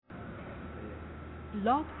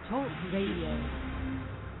Blog Talk Radio. I'm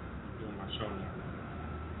doing my show now.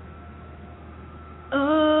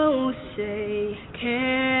 Oh, say,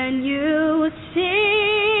 can you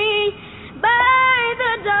see by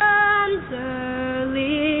the dawn's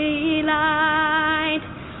early light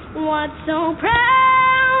what so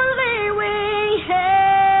proudly we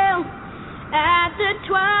hailed at the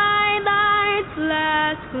twilight's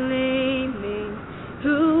last gleaming,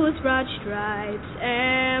 whose broad stripes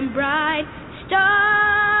and bright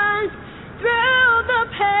stars through the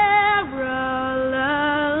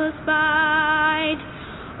perilous fight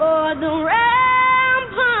o'er the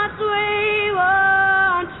ramparts we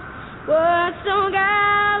watched were so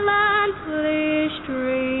gallantly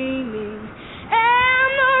streaming,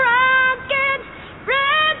 and the rockets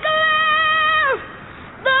red glare,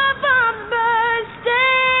 the bombs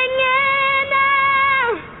bursting in air,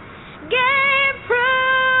 gave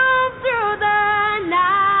proof through the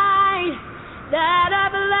night that our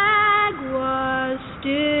flag was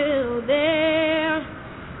still there.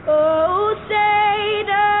 Oh, say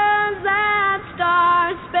does that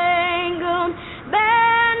star-spangled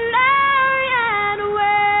banner yet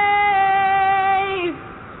wave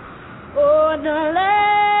o'er the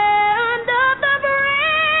land of the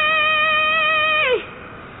free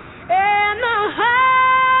and the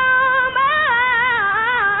home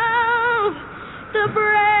of the brave.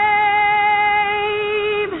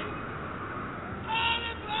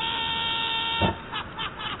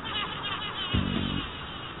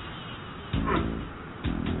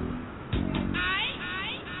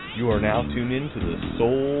 You are now tuned in to the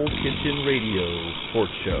Soul Kitchen Radio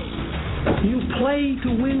Sports Show. You play to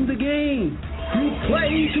win the game. You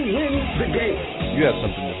play to win the game. You have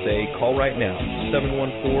something to say, call right now,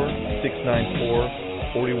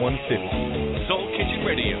 714-694-4150. Soul Kitchen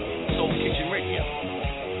Radio. Soul Kitchen Radio.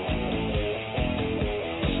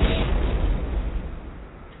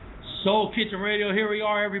 Soul Kitchen Radio, here we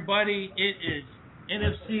are, everybody. It is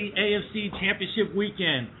NFC, AFC Championship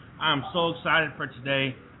weekend. I'm so excited for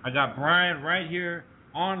today. I got Brian right here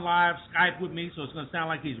on live Skype with me, so it's going to sound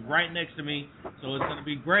like he's right next to me. So it's going to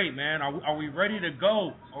be great, man. Are we ready to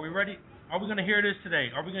go? Are we ready? Are we going to hear this today?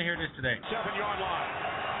 7-yard line.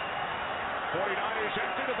 49ers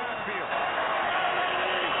empty the backfield.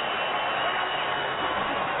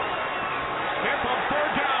 Smith on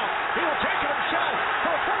third down. He will take it himself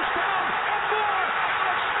for a first down and more.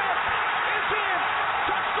 Alex Smith is in.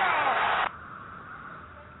 Touchdown.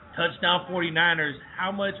 Touchdown 49ers.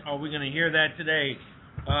 How much are we going to hear that today?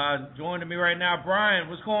 Joining me right now, Brian.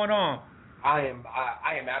 What's going on? I am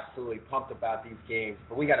absolutely pumped about these games,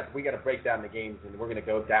 but we got to break down the games, and we're going to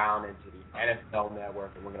go down into the NFL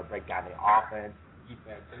Network, and we're going to break down the offense,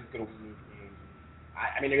 defense, who's going to win these games.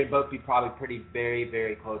 I mean, they're going to both be probably very,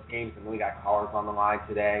 very close games, and we got callers on the line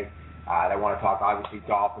today that want to talk, obviously,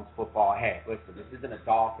 Dolphins football. Hey, listen, this isn't a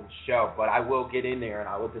Dolphins show, but I will get in there, and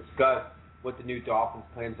I will discuss what the new Dolphins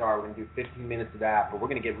plans are. We're going to do 15 minutes of that, but we're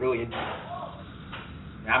going to get really into it.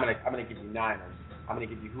 Now, I'm going to give you Niners. I'm going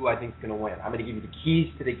to give you who I think is going to win. I'm going to give you the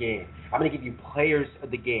keys to the game. I'm going to give you players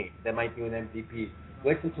of the game that might be an MVP.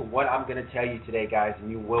 Listen to what I'm going to tell you today, guys, and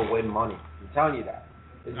you will win money. I'm telling you that.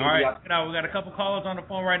 All right. Now, we got a couple callers on the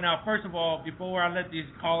phone right now. First of all, before I let these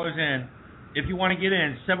callers in, if you want to get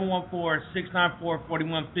in,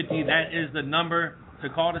 714-694-4150. That is the number to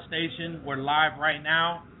call the station. We're live right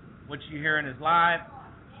now. What you're hearing is live.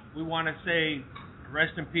 We want to say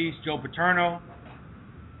rest in peace, Joe Paterno.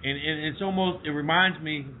 And it's almost, it reminds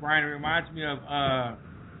me, Brian, of,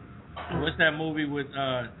 what's that movie with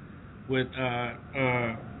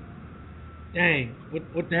dang,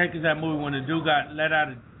 what the heck is that movie when the dude got let out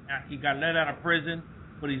of prison,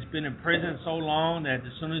 but he's been in prison so long that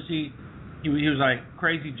as soon as he was like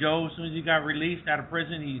Crazy Joe, as soon as he got released out of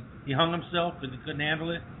prison, he hung himself because he couldn't handle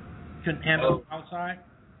it outside.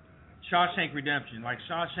 Shawshank Redemption.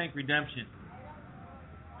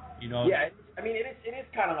 You know. Yeah, I mean, it is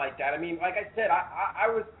kind of like that. I mean, like I said, I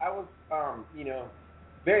was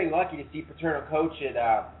very lucky to see Paterno coach at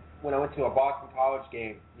when I went to a Boston College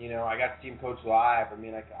game. You know, I got to see him coach live. I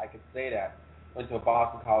mean, I could say that. Went to a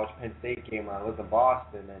Boston College Penn State game when I lived in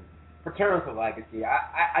Boston, and Paterno's a legacy.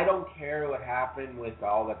 I don't care what happened with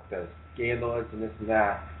all the scandals and this and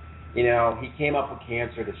that. You know, he came up with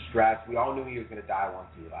cancer to stress. We all knew he was going to die once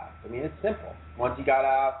he left. I mean, it's simple. Once he got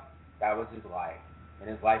out, that was his life. And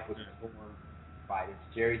his life was formed by this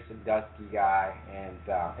Jerry Sandusky guy. And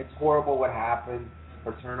it's horrible what happened.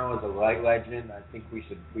 Paterno is a legend. I think we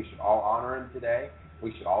should all honor him today.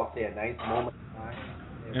 We should all say a nice moment of time.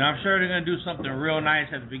 And I'm sure they're going to do something real nice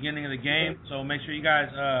at the beginning of the game. So make sure you guys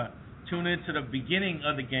tune in to the beginning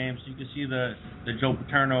of the game so you can see the Joe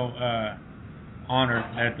Paterno honor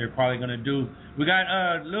that they're probably going to do. We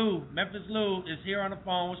got Lou, Memphis Lou is here on the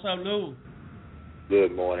phone. What's up, Lou?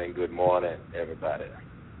 Good morning, everybody.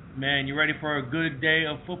 Man, you ready for a good day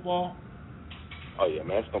of football? Oh, yeah,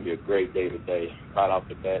 man, it's going to be a great day today. Right off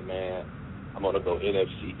the bat, man, I'm going to go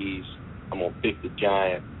NFC East. I'm going to pick the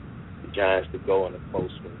Giants to go in the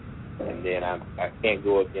close one. And then I can't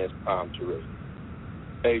go against Tom Terrell.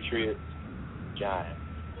 Patriots, Giants.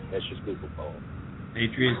 That's your Super Bowl.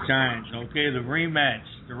 Patriots, Giants. Okay, the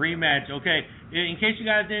rematch. Okay, in case you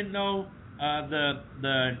guys didn't know,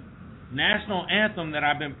 the national anthem that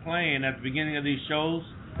I've been playing at the beginning of these shows,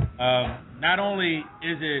 not only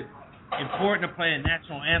is it important to play a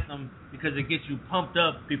national anthem because it gets you pumped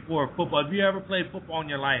up before football. If you ever played football in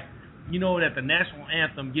your life, you know that the national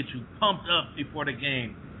anthem gets you pumped up before the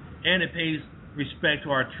game, and it pays respect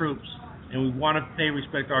to our troops, and we want to pay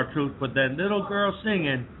respect to our troops. But that little girl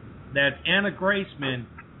singing, that's Anna Graceman,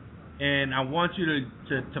 and I want you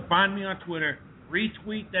to find me on Twitter,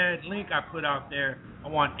 retweet that link I put out there. I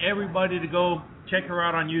want everybody to go check her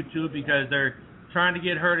out on YouTube because they're trying to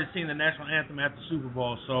get her to sing the national anthem at the Super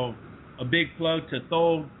Bowl. So a big plug to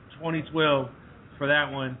Thole 2012 for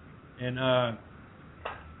that one. And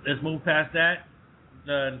let's move past that.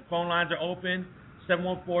 The phone lines are open,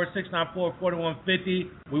 714-694-4150.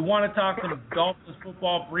 We want to talk some Dolphins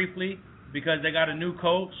football briefly because they got a new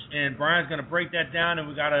coach, and Brian's going to break that down, and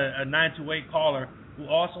we got a 928 caller who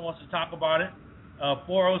also wants to talk about it.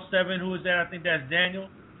 407, who is that? I think that's Daniel.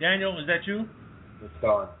 Daniel, is that you? It's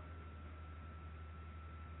gone.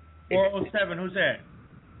 407, who's that?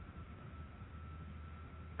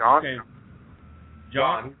 John? Okay.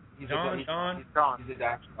 John? He's John? He's a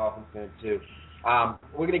Dr. Dolphins fan, too.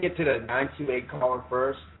 We're going to get to the 928 caller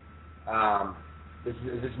first.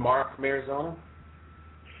 Is this Mark from Arizona?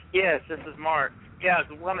 Yes, this is Mark. Yeah,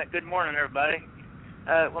 good morning, everybody.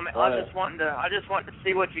 I just wanted to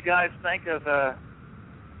see what you guys think of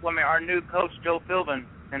our new coach Joe Philbin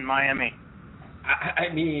in Miami. I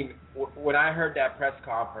mean, when I heard that press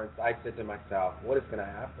conference, I said to myself, what is going to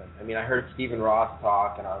happen? I mean, I heard Stephen Ross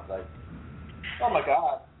talk, and I was like, oh my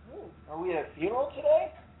God, are we at a funeral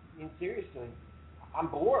today? I mean, seriously, I'm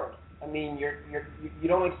bored. I mean, you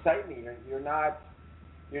don't excite me. You're not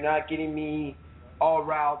getting me all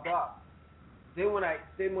riled up. Then when I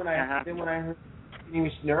heard he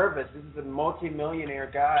was nervous. This is a multi-millionaire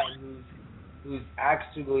guy who's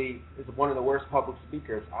actually is one of the worst public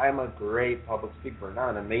speakers. I am a great public speaker,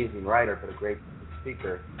 not an amazing writer, but a great public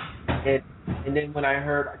speaker. And then when I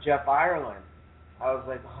heard Jeff Ireland, I was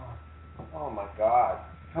like, oh my God,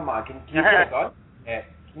 come on, can you put a gun to my head?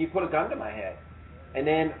 Can you put a gun to my head? And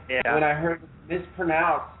then when I heard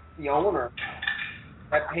mispronounce the owner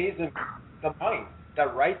that pays him the money,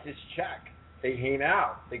 that writes his check, they hang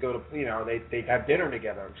out. They go to, they have dinner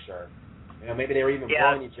together, I'm sure. Maybe they were even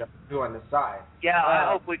blowing each other too on the side. Yeah, I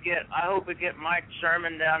hope we get Mike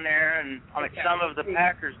Sherman down there, and some of the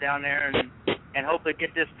Packers down there, and hopefully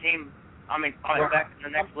get this team, back to the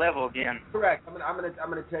next level again. Correct. I'm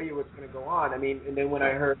gonna tell you what's gonna go on. I mean, and then when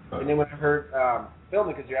I heard Philman,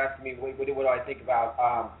 because you're asking me what do I think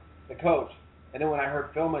about the coach, and then when I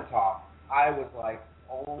heard Philman talk, I was like,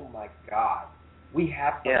 oh my God. We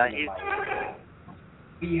have something in Miami.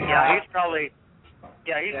 He's probably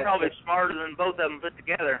smarter than both of them put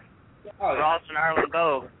together. Ross and Ireland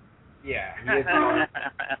both. Yeah, he is.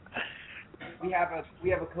 We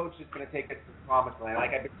have a coach that's going to take us to the promised land.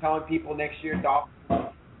 Like I've been telling people, next year,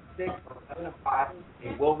 Dolphins 6 or 7-5.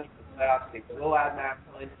 They will make the playoffs. They will add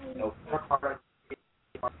Maslin. They'll work hard.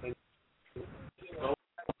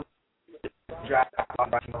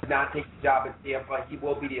 Not take the job at Tampa. He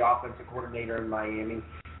will be the offensive coordinator in Miami.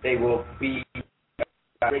 They will be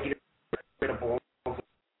regular Bulls.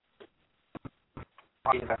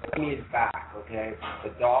 Miami is back, okay? The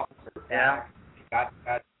Dolphins are back. They got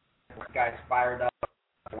guys fired up.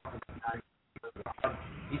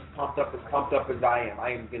 He's pumped up as I am.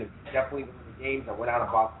 I am going to definitely win the games. I went out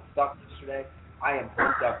and bought some stuff yesterday. I am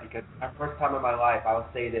pumped up because for the first time in my life, I will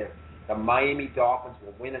say this. The Miami Dolphins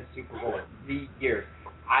will win a Super Bowl in 3 years.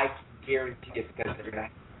 I can guarantee it because they're going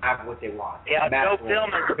to have what they want. Yeah, Joe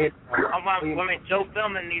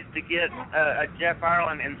Philman needs to get Jeff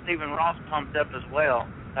Ireland and Stephen Ross pumped up as well.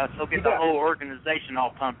 So get the whole organization all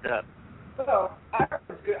pumped up. So,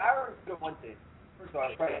 Ireland's good. Ireland's good one thing. First of all,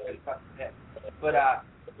 I'm probably going to cut his head. But,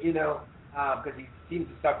 because he seems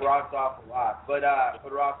to suck Ross off a lot. But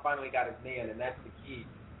Ross finally got his man, and that's the key.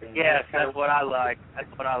 And yes, that's what I like. He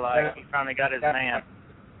finally got his man.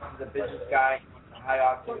 He's a business guy. He wants a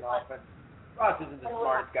high-octane offense. Ross isn't the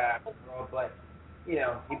smartest guy in the world, but, he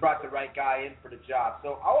brought the right guy in for the job.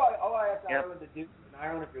 So all I ask Ireland to do, and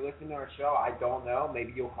Ireland, if you're listening to our show, I don't know.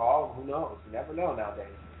 Maybe you'll call. Who knows? You never know nowadays.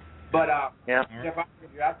 But yeah. Jeff,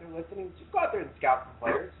 if you're out there listening, just go out there and scout some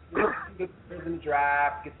players. Get some good players in the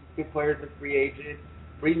draft. Get some good players in free agents.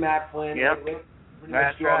 Bring Matt Flynn. Yep.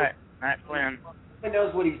 That's right. Matt Flynn. He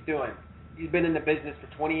knows what he's doing. He's been in the business for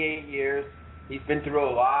 28 years. He's been through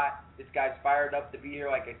a lot. This guy's fired up to be here,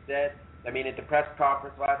 like I said. I mean, at the press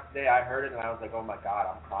conference last day, I heard it, and I was like, oh, my God,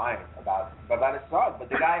 I'm crying about his son. But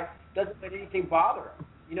the guy doesn't let anything bother him.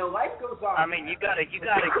 You know, life goes on. I mean, you got to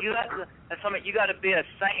be a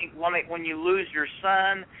saint when you lose your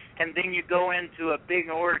son, and then you go into a big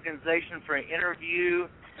organization for an interview,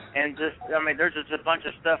 and there's just a bunch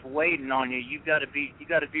of stuff waiting on you. You got to be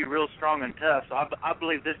real strong and tough. So I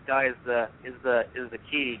believe this guy is the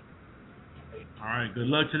key. All right, good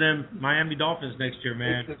luck to them Miami Dolphins next year,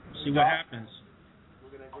 man. See what happens.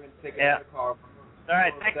 We're gonna take another call. All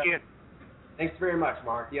right, thank you. Thanks very much,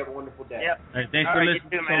 Mark. You have a wonderful day. Yep. All right, thanks for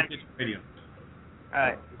listening to Soul Kitchen Radio. All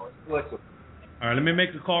right. Listen. All right, let me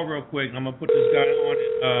make a call real quick. I'm gonna put this guy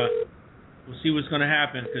on. We'll see what's gonna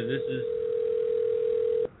happen because this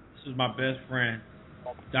is my best friend,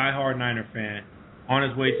 diehard Niner fan, on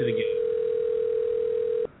his way to the game.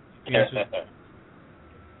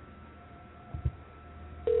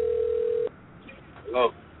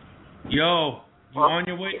 Hello. Yo, you on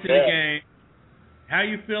your way to the game? How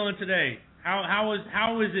you feeling today? How is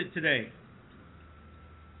it today?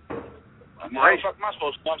 How the fuck am I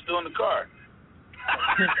supposed to? I'm still in the car.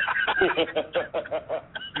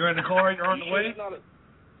 You're in the car? You're on the way?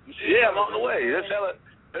 Yeah, I'm on the way.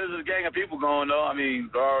 There's a gang of people going though. I mean,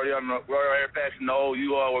 we're already passing the old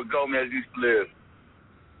you all where Gomez used to live.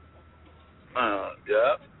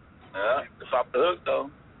 Yeah. It's off the hook though.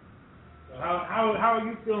 How are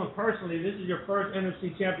you feeling personally? This is your first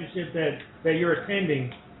NFC championship that you're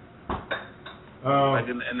attending. Like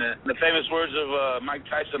in the famous words of Mike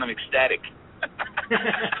Tyson, I'm ecstatic.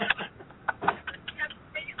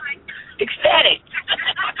 Ecstatic.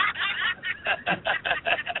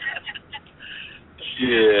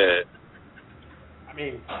 Shit. I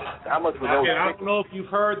mean, how much was I don't know if you've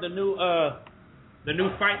heard the new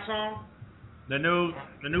fight song, the new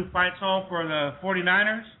fight song for the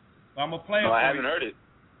 49ers. But I'm gonna play it. No, I haven't heard it.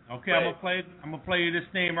 Okay, I'm gonna play you this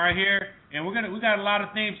theme right here, and we got a lot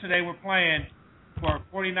of themes today. We're playing for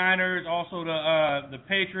 49ers, also the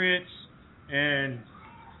Patriots, and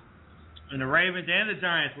the Ravens and the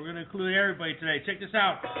Giants. We're gonna include everybody today. Check this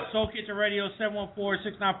out: Soul Kitchen Radio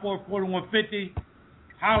 714-694-4150.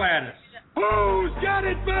 Holla at us. Who's got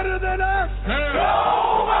it better than us?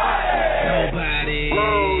 Nobody.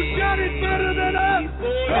 Who's got it better than us?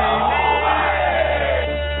 Nobody.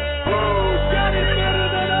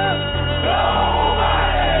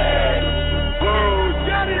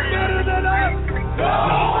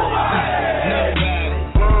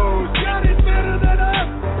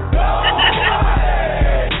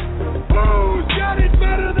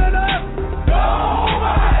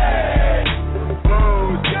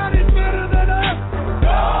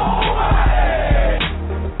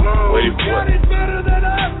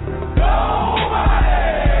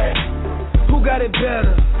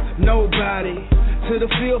 Nobody. To the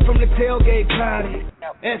field from the tailgate party.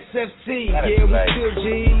 SFC, yeah, we still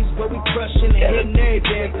G's, but we crushing and hitting every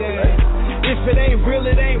damn thing. If it ain't real,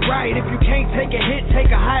 it ain't right. If you can't take a hit, take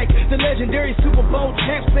a hike. The legendary Superbowl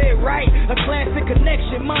champ said right. A classic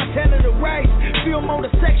connection, Montana to Rice. Field motor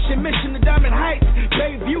section, mission to Diamond Heights.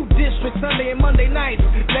 Bayview District, Sunday and Monday nights.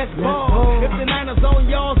 Let's ball. If the Niners on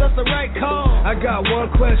y'all, that's the right call. I got one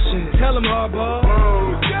question. Tell them, Harbaugh.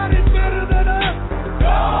 Who's got it better than us?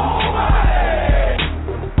 Nobody.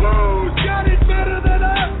 Who's got it better than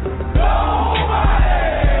us?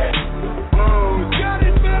 Nobody. Who's got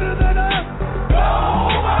it better than us?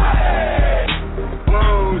 Nobody.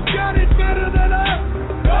 Who's got it better than us?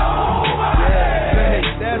 Nobody.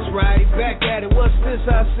 Yeah, that's right. Back at it. What's this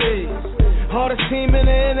I see? Hardest team in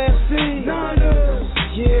the NFC. Niners.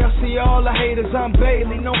 Yeah, I see all the haters. I'm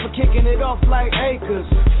Bailey, known for kicking it off like Akers.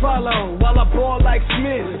 Follow while I ball like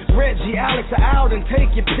Smith. Reggie, Alex, or Alden,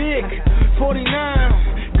 take your pick.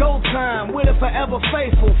 49, go time, with it forever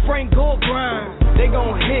faithful. Frank Gore grind. They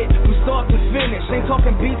gon' hit from start to finish. Ain't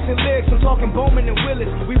talking beats and lyrics, I'm talking Bowman and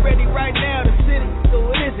Willis. We ready right now to city. So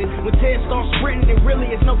what is it? When Ted starts sprinting, it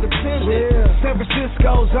really is no contender. Yeah. San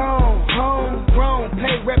Francisco's on, homegrown,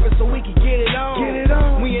 pay reppin' so we can get it on. Get it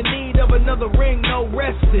on. We in need of another ring, no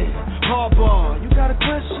resting. Harbaugh, you got a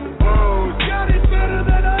question? Who's got it better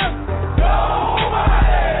than us?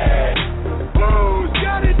 Nobody. Who's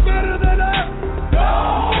got it better than us?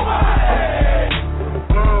 Nobody.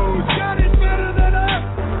 Who's got it better than us?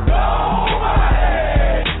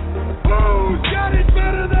 Nobody. Who's got it better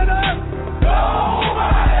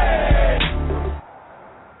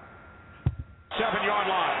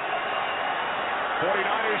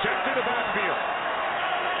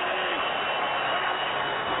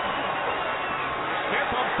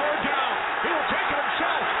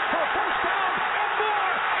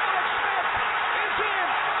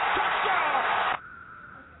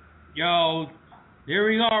Here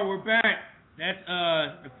we are. We're back. That's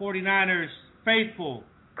the 49ers faithful.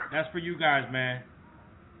 That's for you guys, man.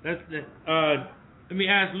 Let me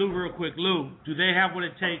ask Lou real quick. Lou, do they have what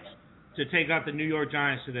it takes to take out the New York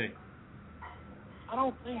Giants today? I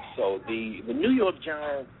don't think so. The New York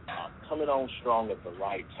Giants are coming on strong at the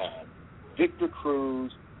right time. Victor Cruz,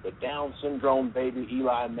 the Down syndrome baby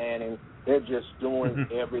Eli Manning, they're just doing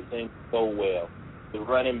everything so well. The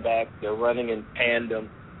running backs, they're running in tandem.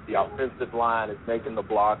 The offensive line is making the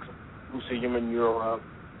blocks. Lucy Humanura,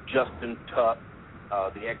 Justin Tuck,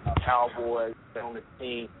 the ex-Cowboys on the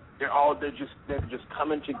team. They're just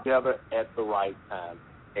coming together at the right time.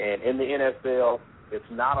 And in the NFL, it's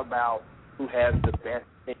not about who has the best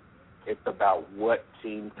team. It's about what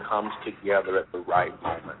team comes together at the right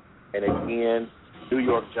moment. And again, New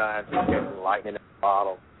York Giants are getting lightning in the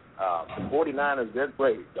bottle. The 49ers, they're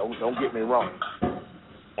great. Don't get me wrong.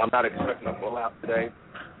 I'm not expecting a blowout today.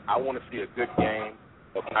 I want to see a good game,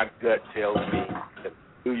 but my gut tells me that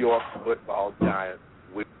New York football Giants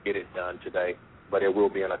will get it done today, but it will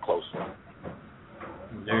be in a close one.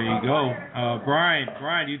 There you go. Brian,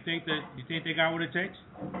 do you think they got what it takes?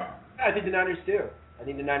 I think the Niners do. I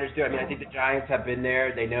mean, I think the Giants have been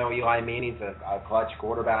there. They know Eli Manning's a clutch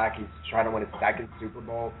quarterback. He's trying to win his second Super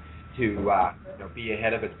Bowl to be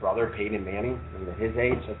ahead of his brother, Peyton Manning. I mean, at his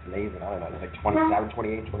age, that's amazing. I don't know, he's like 27,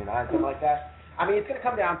 28, 29, something like that. I mean, it's going to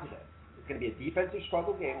come down to this. It's going to be a defensive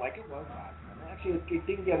struggle game like it was last time. Actually, it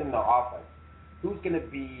didn't get into offense. Who's going to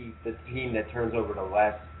be the team that turns over to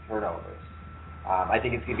less turnovers? I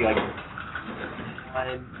think it's going to be like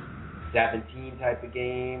a 17 type of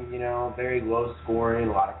game, very low scoring,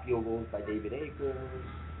 a lot of field goals by David Akers,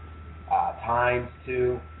 times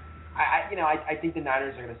too. I think the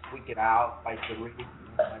Niners are going to squeak it out by 3.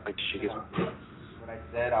 What I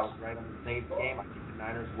said, I was right on the Saints game. I think the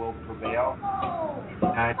Niners will prevail. The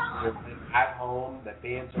Niners are at home. The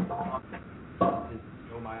fans are pumped.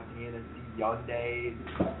 Joe Montana, Young Days,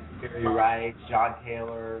 Barry Wright, John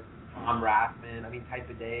Taylor, Tom Rathman. Type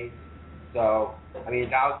of days. So,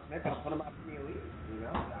 Dallas Smith going to put him up in the elite.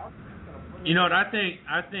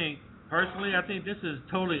 I think personally, this is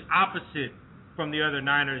totally opposite from the other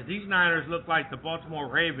Niners. These Niners look like the Baltimore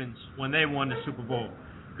Ravens when they won the Super Bowl.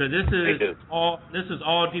 Because this is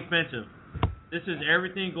all defensive. This is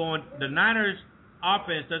everything going. The Niners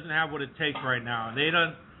offense doesn't have what it takes right now. They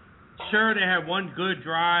had one good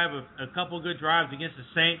drive, a couple good drives against the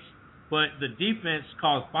Saints, but the defense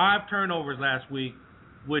caused 5 turnovers last week,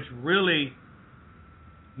 which really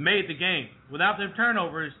made the game. Without them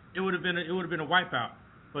turnovers, it would have been a wipeout.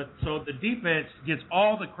 But so the defense gets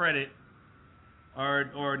all the credit,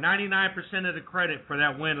 or 99% of the credit for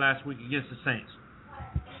that win last week against the Saints.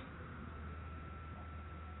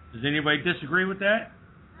 Does anybody disagree with that?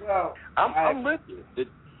 Well, I'm with you.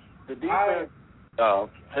 The defense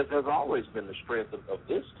has always been the strength of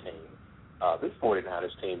this team, this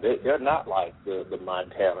 49ers team. They're not like the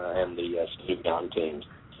Montana and the Steve Young teams.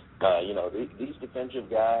 These defensive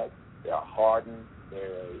guys, they're hardened.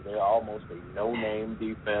 They're almost a no-name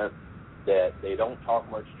defense that they don't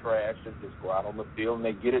talk much trash. They just go out on the field and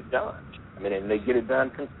they get it done. And they get it done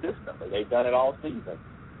consistently. They've done it all season.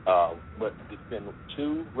 But it's been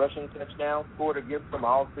 2 rushing touchdowns scored against them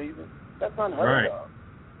all season. That's unheard of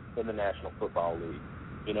in the National Football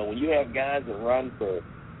League. When you have guys that run for,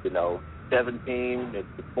 17 to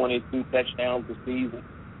 22 touchdowns a season,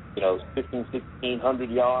 1,600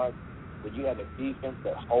 yards, but you have a defense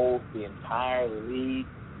that holds the entire league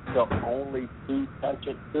to only 2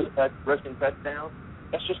 rushing touchdowns,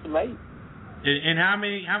 that's just amazing. And how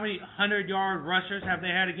many 100-yard rushers have they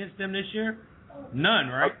had against them this year? None,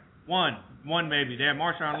 right? One maybe. They had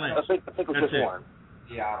Marshawn Lynch. I think it was just one.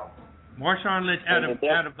 Seattle. Marshawn Lynch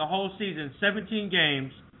out of the whole season, 17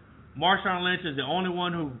 games, Marshawn Lynch is the only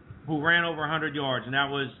one who ran over 100 yards, and that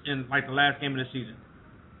was in the last game of the season.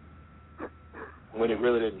 When it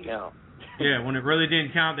really didn't count. Yeah, when it really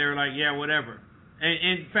didn't count, they were like, yeah, whatever. And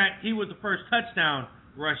in fact, he was the first touchdown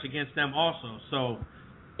rush against them also. So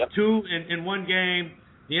 2 in one game.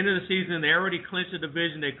 The end of the season, they already clinched the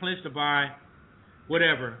division. They clinched the bye.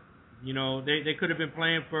 Whatever. They could have been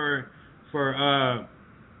playing for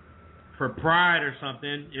pride or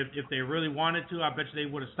something if they really wanted to. I bet you they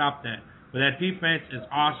would have stopped that. But that defense is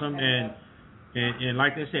awesome, and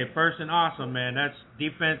like they say, first and awesome, man. That's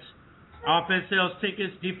defense. Offense sells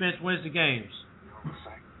tickets. Defense wins the games.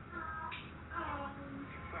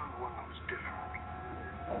 Someone was different.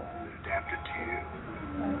 They adapted to you.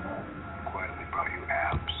 Quietly brought you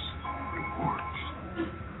apps, rewards.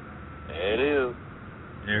 There it is.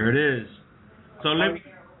 There it is. So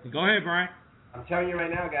go ahead, Brian. I'm telling you right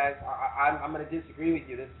now, guys, I'm going to disagree with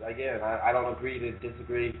you. This again, I don't agree to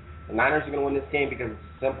disagree. The Niners are going to win this game because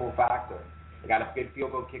it's a simple factor. They got a good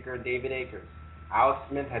field goal kicker in David Akers. Alex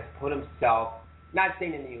Smith has put himself, not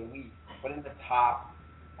saying in the elite, but in the top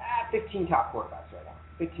 15 top quarterbacks right now.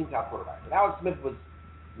 15 top quarterbacks. And Alex Smith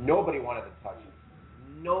nobody wanted to touch him.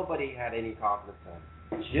 Nobody had any confidence in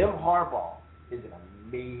him. Jim Harbaugh is an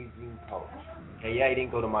amazing coach. Okay, yeah, he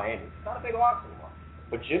didn't go to Miami. It's not a big loss anymore.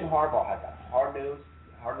 But Jim Harbaugh has that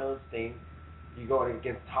hard-nosed thing. You go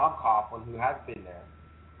against Tom Coughlin, who has been there.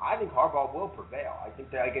 I think Harbaugh will prevail. I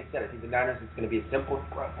think that, like I said, I think the Niners is going to be a simple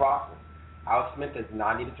process. Alex Smith does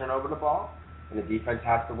not need to turn over the ball, and the defense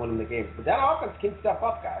has to win in the games. But that offense can step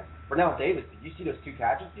up, guys. Vernell Davis, did you see those 2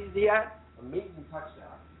 catches he had? Amazing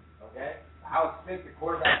touchdown. Okay? Alex Smith, the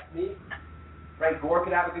quarterback sneak. Frank Gore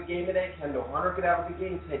could have a good game today. Kendall Hunter could have a good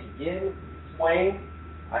game. Teddy Ginn, Swain.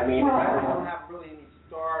 I mean, the Niners don't have really any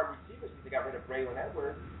star receivers because they got rid of Braylon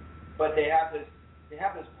Edwards, but they have those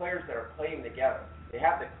players that are playing together. They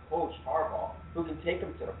have the coach Harbaugh who can take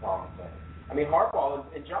them to the promised land. I mean, Harbaugh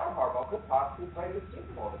and John Harbaugh could possibly play the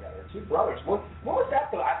Super Bowl together. 2 brothers. When was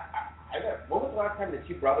that? When was the last time the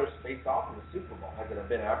 2 brothers faced off in the Super Bowl? Has it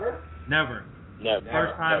been ever? Never.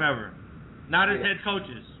 First time ever. Not as head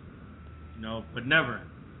coaches. No, but never.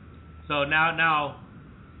 So now.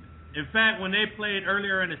 In fact, when they played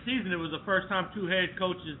earlier in the season, it was the first time 2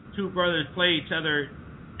 brothers played each other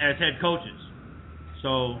as head coaches.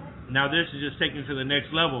 So now this is just taken to the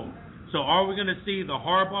next level. So are we going to see the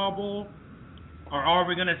Harbaugh Bowl, or are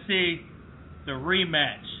we going to see the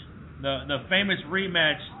rematch, the famous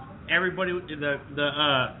rematch? Everybody, the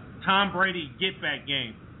Tom Brady get back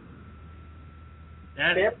game.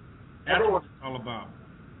 That's what it's all about.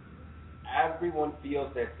 Everyone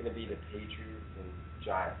feels that it's going to be the Patriots and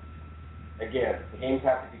Giants. Again, the games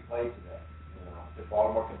have to be played today. Can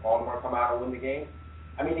Baltimore come out and win the game?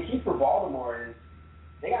 I mean, the key for Baltimore is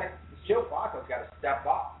Joe Flacco's got to step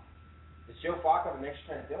up. Is Joe Flacco the next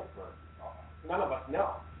Trent Dilfer? None of us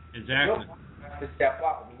know. Exactly. Joe Flacco has to step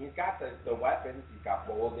up. I mean, he's got the weapons. He's got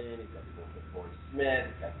Bolden. He's got Corey Smith.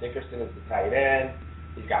 He's got Dickerson as the tight end.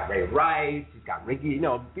 He's got Ray Rice. He's got Ricky.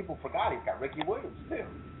 People forgot he's got Ricky Williams too.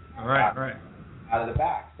 Right. Out of the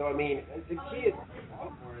back. So, I mean, the key is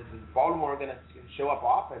Baltimore going to show up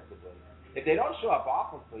offensively. If they don't show up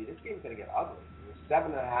offensively, this game's going to get ugly.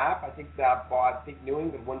 7.5. I think New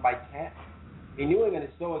England won by 10. I mean, New England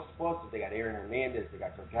is so explosive. They got Aaron Hernandez. They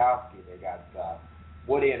got Gronkowski. They got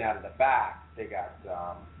Woodin out of the back. They got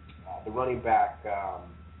the running back.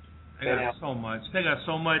 They got so much.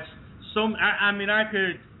 I mean, I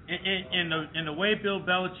could in the way Bill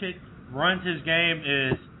Belichick runs his game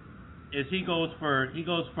is he goes for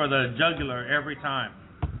the jugular every time.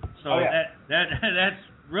 So that's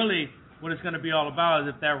really what it's going to be all about.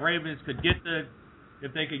 Is if that Ravens could get to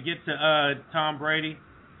Tom Brady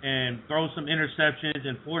and throw some interceptions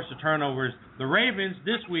and force the turnovers. The Ravens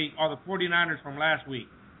this week are the 49ers from last week.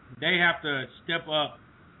 They have to step up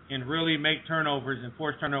and really make turnovers and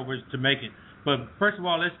force turnovers to make it. But first of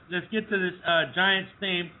all, let's get to this Giants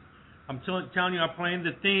theme. I'm telling you, I'm playing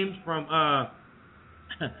the themes from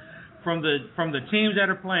the teams that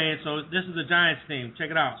are playing. So this is the Giants theme. Check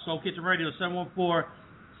it out. Soul Kitchen Radio,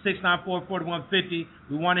 714-694-4150.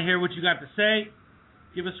 We want to hear what you got to say.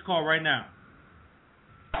 Give us a call right now.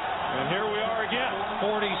 And here we are again.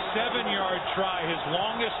 47-yard try, his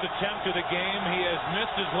longest attempt of the game. He has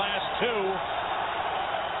missed his last 2.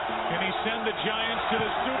 Can he send the Giants to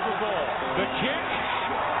the Super Bowl? The kick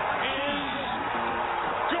is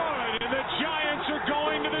good, and the Giants are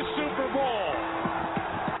going to the Super Bowl.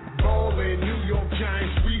 Ballin', New York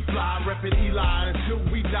Giants, we fly, reppin' Eli until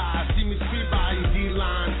we die. See me speed by your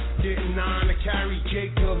D-line, getting 9 to carry.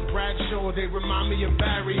 Jacobs, Bradshaw, they remind me of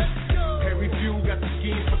Barry. Harry Few got the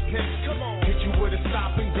scheme for picks. Hit you with a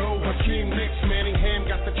stop and go. Hakeem Nicks, Manningham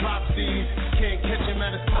got the drop seed. Can't catch him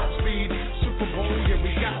at his top speed. Super Bowl, yeah,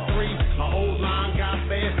 we got 3. My old line got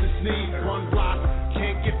fast to sneeze. Run block,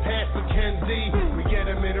 can't get past McKenzie. We get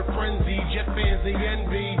him in a frenzy. Jet fans, they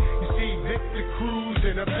envy. You see Victor Cruz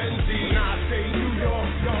in a Benzie. When I say New York,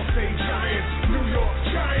 y'all say Giants. New York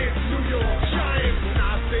Giants, New York Giants. When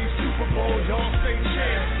I say Super Bowl, y'all say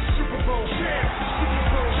champ. Super Bowl champ, Super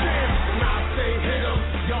Bowl champ. When I say hit 'em,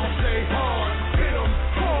 y'all say hard. Hit 'em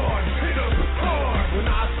hard, hit 'em hard. When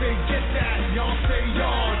I say get that, y'all say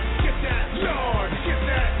yard. Get that yard, get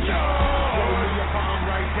that yard. Roll me a bomb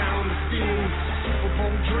right down the seam. Super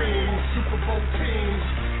Bowl dreams, Super Bowl teams.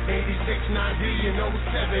 86, 90, and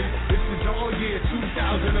 07. This is all year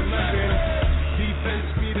 2011. Defense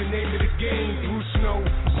be the name of the game. Through snow,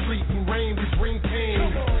 sleet, and rain, we bring pain.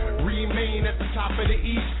 Remain at the top top of the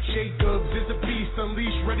East. Jacobs is a beast,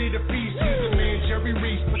 unleashed, ready to feast. He's a man, Jerry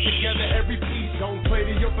Reese, put together every piece. Don't play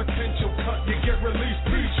to your potential, cut, you get released.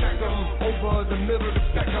 Please check them, over the middle to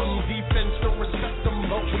Beckham. Defense don't respect them,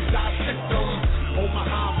 but we dissect them.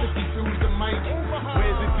 Omaha, 52's the mic.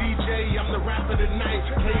 Where's the DJ? I'm the rapper tonight.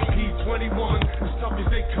 KP21, as tough as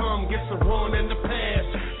they come, gets a run in the pass.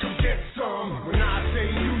 Come get some. When I say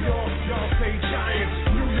New York, y'all say Giants.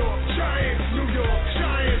 New York Giants, New York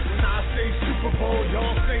Giants. When I say Super Bowl,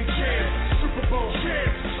 y'all say champs. Super Bowl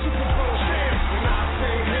champs, Super Bowl champs. When I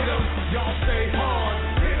say hit 'em, y'all say hard.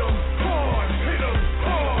 Hit 'em hard, hit 'em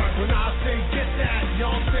hard. When I say get that,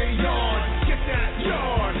 y'all say yard. Get that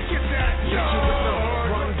yard, get that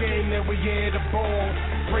yard. Run game, then we get the ball.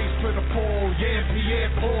 Race to the pole, yeah,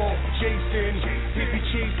 Pierre Paul. Jason, Hippie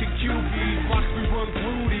chasing QBs. Watch me run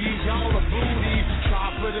through these, y'all are booties.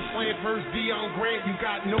 Try for the slant first, Deion Grant, you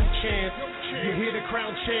got no chance. You hear the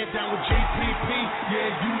crowd chant down with JPP,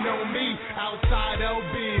 yeah, you know me. Outside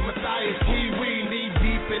LB, Matthias Pee-wee, knee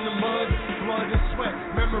deep in the mud, blood and sweat.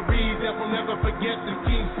 Memories that we'll never forget. The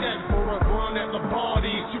team set for a run at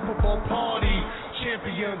Lombardi, Super Bowl party.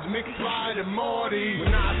 Champions, McFly and Marty.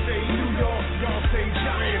 When I say New York, y'all say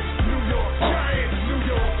Giants. New York Giants, New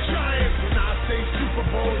York Giants. When I say Super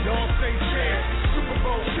Bowl, y'all say champs. Super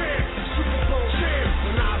Bowl champs, Super Bowl champs.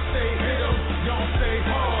 When I say hit 'em, y'all say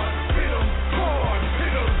hard. Hit 'em hard,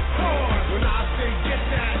 hit 'em hard. When I say get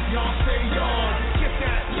that, y'all say yard. Get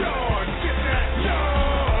that yard, get that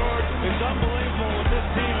yard. It's unbelievable what this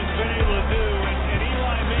team has been able to do. And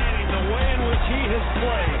Eli Manning, the way in which he has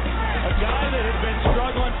played, a guy that had been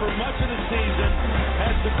struggling for much of the season,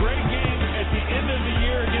 has the great game at the end of the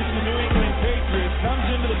year against the New England Patriots, comes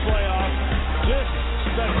into the playoffs, just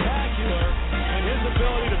spectacular in his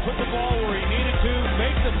ability to put the ball where he needed to,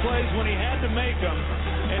 make the plays when he had to make them,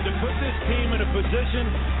 and to put this team in a position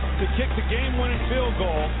to kick the game-winning field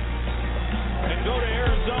goal and go to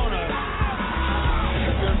Arizona.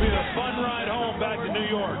 It's going to be a fun ride home back to New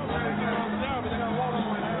York.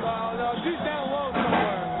 She's down low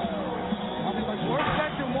somewhere. We're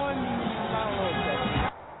section 1 down low.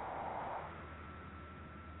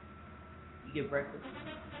 You get breakfast?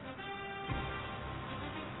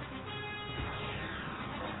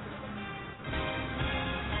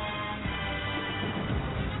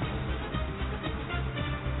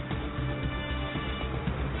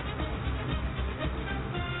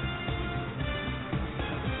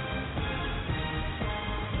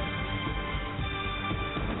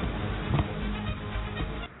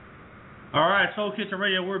 All right, Soul Kitchen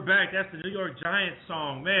Radio, we're back. That's the New York Giants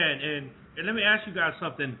song, man. And let me ask you guys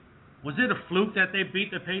something. Was it a fluke that they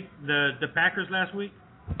beat the Packers last week?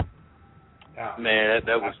 Man,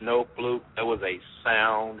 that was no fluke. That was a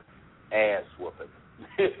sound ass whooping.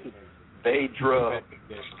 They drugged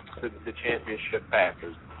the championship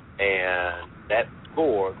Packers, and that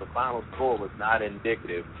score, the final score, was not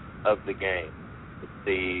indicative of the game.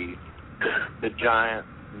 The Giants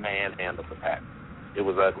manhandled the Packers. It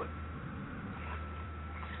was ugly.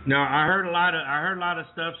 Now I heard a lot of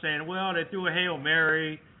stuff saying, well, they threw a Hail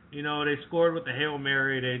Mary, they scored with the Hail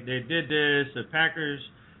Mary, they did this, the Packers,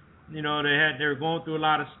 they were going through a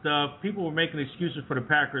lot of stuff. People were making excuses for the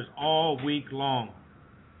Packers all week long.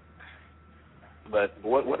 But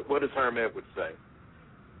what does Herm Edwards say?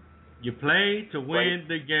 You play to win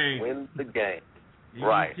the game. Win the game.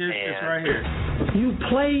 Right. It's right here. You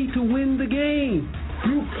play to win the game.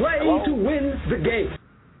 You play to win the game.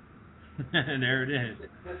 There it is.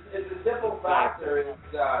 It's a simple factor.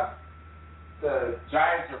 The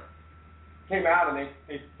Giants came out and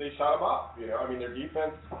they shut them up. Their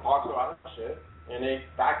defense talks a lot of shit and they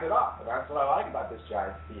backed it up. And that's what I like about this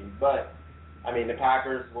Giants team. But the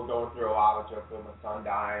Packers were going through a lot with Joe Phil, my son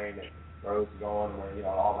dying, and Rose going,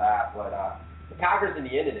 all that. But the Packers, in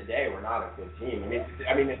the end of the day, were not a good team.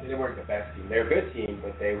 They weren't the best team. They're a good team,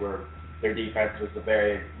 but their defense was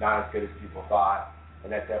not as good as people thought. And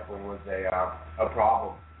that definitely was a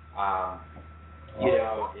problem.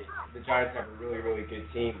 The Giants have a really, really good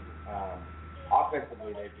team.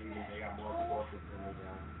 Offensively, they got more explosive than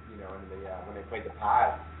when they played the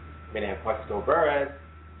Pats. They have Plaxico Burress.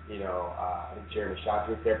 I think Jeremy Schott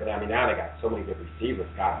was there, but now they got so many good receivers.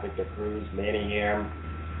 Got Victor Cruz, Manningham.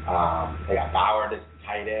 They got Bauer, this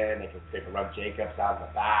tight end. They can run Jacobs out in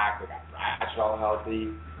the back. They got Bradshaw healthy.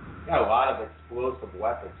 They got a lot of explosive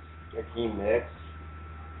weapons. Hakeem Nicks.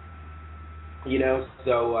 No,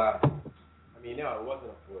 it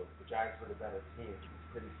wasn't a fluke. The Giants were the better team. It's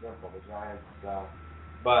pretty simple. The Giants,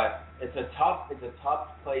 but it's a tough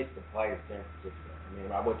place to play in San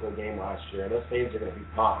Francisco. I went to a game last year, and those fans are going to be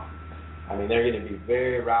pumped. They're going to be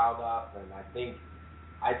very riled up, and I think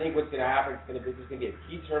I think what's going to happen is there's going to be a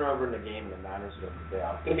key turnover in the game, and the Niners are going to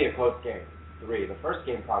prevail. It's going to be a close game, 3. The first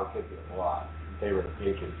game probably could be a lot in favor of the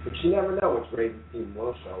Patriots, but you never know which Ravens team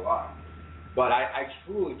will show up. But I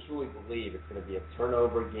truly, truly believe it's going to be a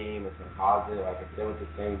turnover game. It's going to cause it like it did with the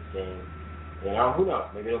Saints game. You know, who knows?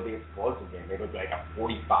 Maybe it'll be an explosive game. Maybe it'll be like a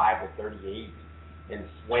 45-38, and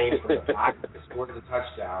Swain from the back scored the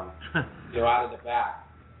touchdown, out of the back.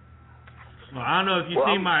 Well, I don't know if you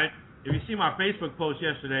see my Facebook post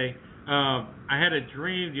yesterday. I had a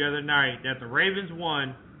dream the other night that the Ravens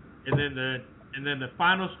won, and then the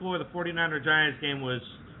final score of the 49er Giants game was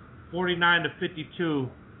 49-52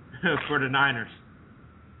 for the Niners.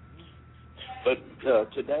 But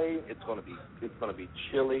today it's going to be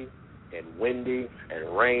chilly and windy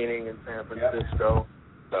and raining in San Francisco.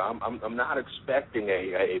 So I'm not expecting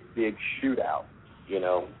a big shootout.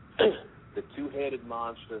 The two-headed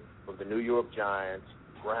monster of the New York Giants,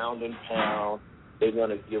 ground and pound, they're going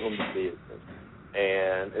to give them the business.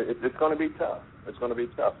 And it's going to be tough. It's going to be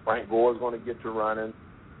tough. Frank Gore's going to get to running.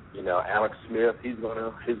 Alex Smith, he's going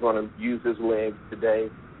to use his legs today,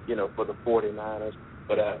 for the 49ers.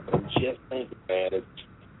 But I'm just thinking, man,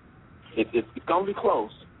 it's going to be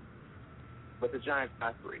close. But the Giants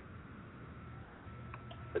by 3.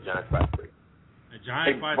 The Giants by 3.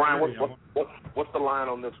 Brian, what's the line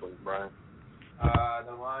on this one, Brian?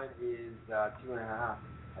 The line is 2.5, I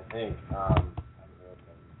think.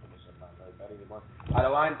 The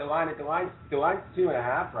line's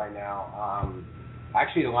 2.5 right now.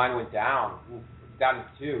 Actually, the line went down. It's down to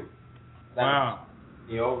 2. Wow.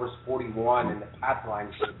 The over's 41, and the Pats line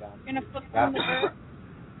is down. You're gonna flip on the bird?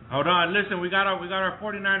 Hold on, listen. We got our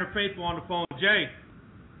 49er faithful on the phone. Jay.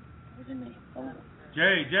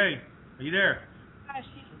 Jay, are you there?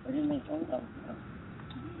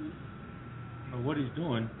 What he's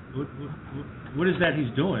doing? What is that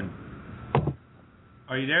he's doing?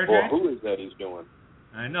 Are you there, Jay? Well, who is that he's doing?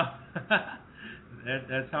 I know.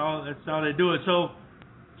 that's how they do it. So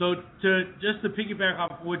to piggyback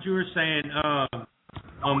off what you were saying,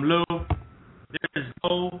 Lou,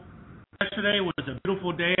 yesterday was a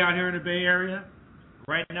beautiful day out here in the Bay Area.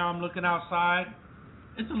 Right now I'm looking outside.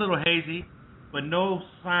 It's a little hazy, but no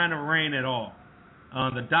sign of rain at all.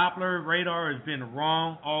 The Doppler radar has been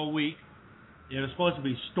wrong all week. It was supposed to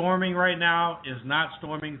be storming right now. It's not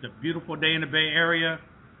storming. It's a beautiful day in the Bay Area.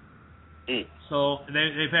 So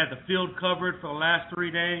they've had the field covered for the last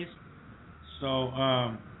 3 days. So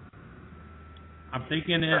I'm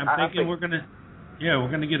thinking we're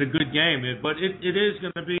gonna get a good game. But it is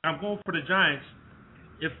gonna be. I'm going for the Giants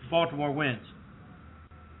if Baltimore wins.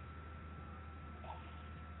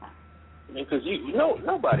 Because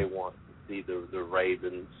nobody wants to see the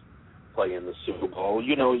Ravens play in the Super Bowl. In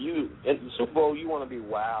the Super Bowl you want to be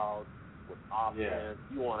wild with offense. Yeah.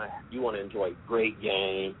 You want to enjoy a great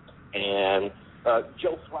game. And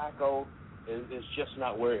Joe Flacco is just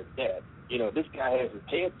not where it's at. This guy has his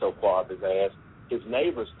head so far up his ass. His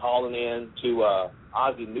neighbor's calling in to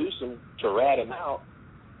Ozzie Newsome to rat him out.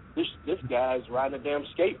 This guy's riding a damn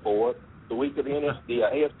skateboard the week of the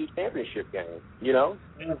AFC Championship game.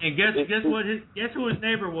 And guess who his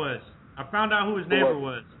neighbor was? I found out who his neighbor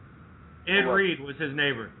was. Ed Reed was his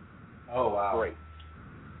neighbor. Oh wow!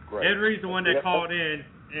 Great. Ed Reed's the one that called in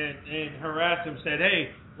and harassed him. Said,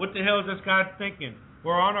 "Hey, what the hell is this guy thinking?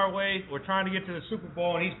 We're on our way. We're trying to get to the Super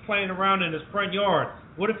Bowl, and he's playing around in his front yard.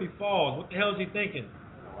 What if he falls? What the hell is he thinking?"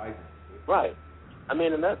 Right. I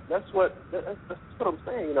mean, and that's what I'm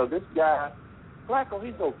saying. This guy, Flacco,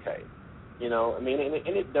 he's okay. I mean,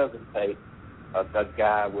 and it doesn't take a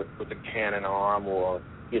guy with a cannon arm or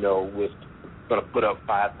with going to put up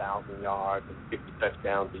 5,000 yards and 50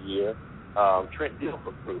 touchdowns a year. Trent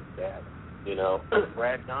Dilfer proved that.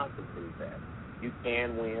 Brad Johnson proved that. You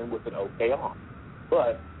can win with an okay arm.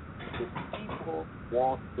 But if people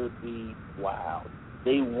want to be wild,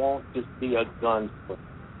 they want to see a gunslinger.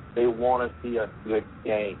 They want to see a good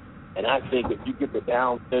game. And I think if you get the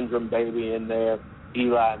Down syndrome baby in there,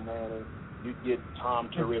 Eli Manning, you get Tom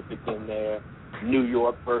Terrific in there, New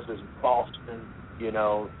York versus Boston,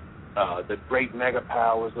 the great mega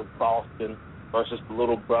powers of Boston versus the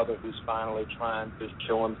little brother who's finally trying to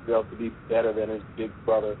show himself to be better than his big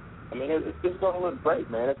brother. I mean, it's going to look great,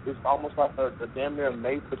 man. It's almost like a damn near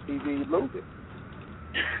made-for-TV movie.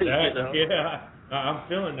 Yeah, I'm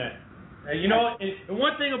feeling that. And the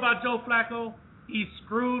one thing about Joe Flacco, he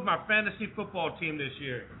screwed my fantasy football team this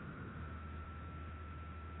year.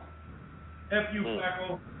 F you,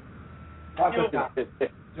 Flacco.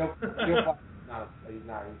 He's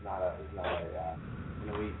not a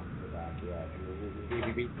elite quarterback yet.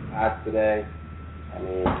 He beat the Pats today. I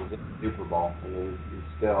mean, he's in the Superbowl. I mean, he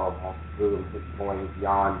still has to prove his point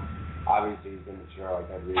beyond. Obviously, he's immature like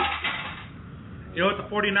every. You know what the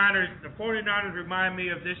 49ers remind me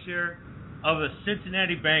of this year? Of the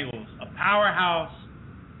Cincinnati Bengals, a powerhouse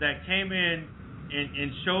that came in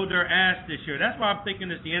and showed their ass this year. That's why I'm thinking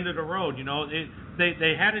it's the end of the road. You know,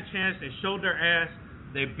 they had a chance, they showed their ass,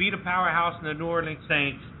 they beat a powerhouse in the New Orleans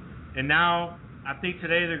Saints, and now I think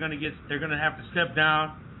today they're gonna have to step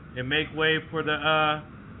down and make way for the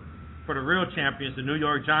real champions, the New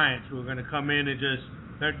York Giants, who are gonna come in and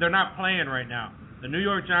they're not playing right now. The New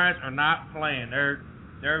York Giants are not playing.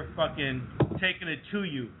 They're fucking taking it to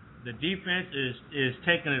you. The defense is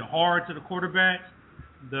taking it hard to the quarterbacks.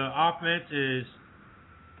 The offense is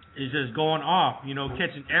just going off, you know,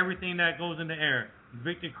 catching everything that goes in the air.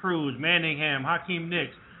 Victor Cruz, Manningham, Hakeem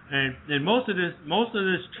Nicks, and most of this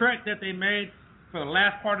trek that they made for the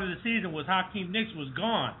last part of the season was Hakeem Nicks was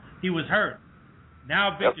gone. He was hurt.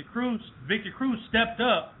 Now Victor Cruz stepped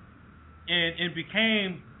up and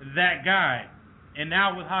became that guy. And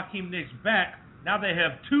now with Hakeem Nicks back, now they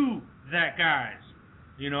have two that guys.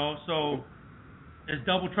 You know, so it's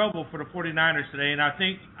double trouble for the 49ers today, and I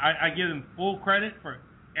think I give them full credit for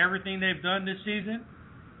everything they've done this season.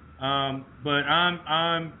 But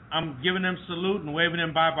I'm giving them salute and waving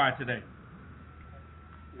them bye-bye today.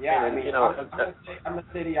 Yeah, I mean, I'm gonna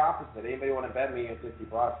say the opposite. Anybody want to bet me at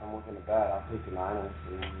 $50? I'm looking to bet. I'll take the Niners.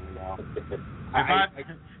 You know.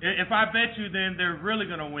 If I bet you, then they're really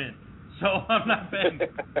gonna win. So I'm not betting.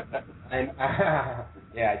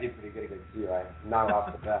 Yeah, I did pretty good against you. I'm not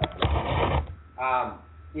off the bet.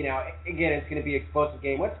 You know, again, it's going to be an explosive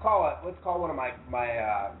game. Let's call one of my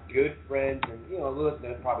good friends, and you know, Lewis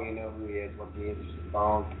knows probably know who he is, what he is, just his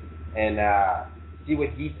phone, and see what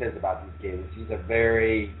he says about these games. He's a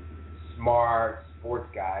very smart sports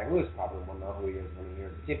guy. Lewis probably will know who he is when he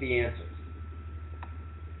hears it. See if he answers.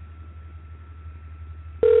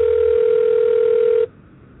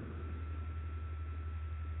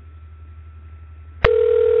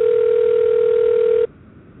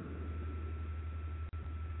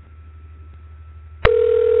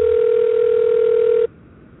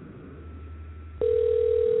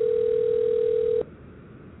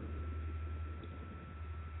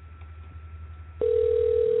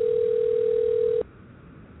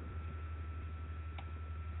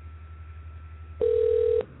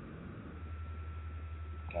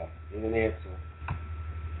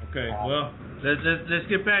 Okay, well, let's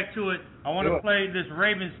get back to it. I want to play this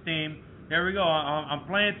Ravens theme. There we go. I'm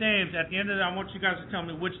playing themes. At the end of it, I want you guys to tell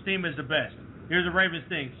me which theme is the best. Here's the Ravens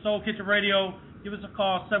theme. Soul Kitchen Radio. Give us a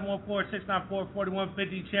call,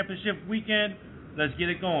 714-694-4150, Championship Weekend. Let's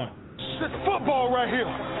get it going. It's football right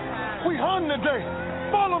here. We hunting today.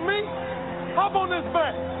 Follow me. Hop on this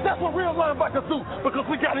back. That's what real linebackers do because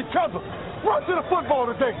we got each other. Run to the football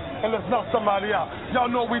today and let's knock somebody out. Y'all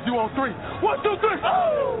know what we do on 3. 1, 2, 3.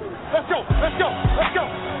 Oh! Let's go. Let's go. Let's go.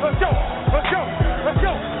 Let's go. Let's go. Let's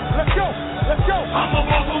go. Let's go. Let's go. I'm a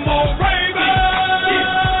Baltimore Raven.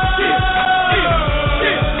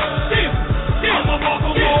 I'm a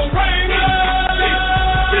Baltimore Raven.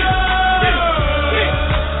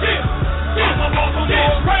 I'm a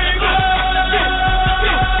Baltimore Raven.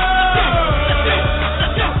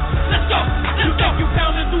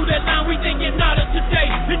 We thinking not of today.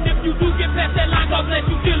 And if you do get past that line, God bless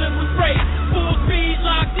you dealing with spray. Full speed,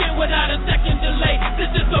 locked in without a second delay.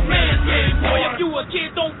 This is a man's game, boy. If you a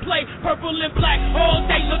kid, don't play purple and black all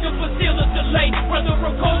day looking for stealers.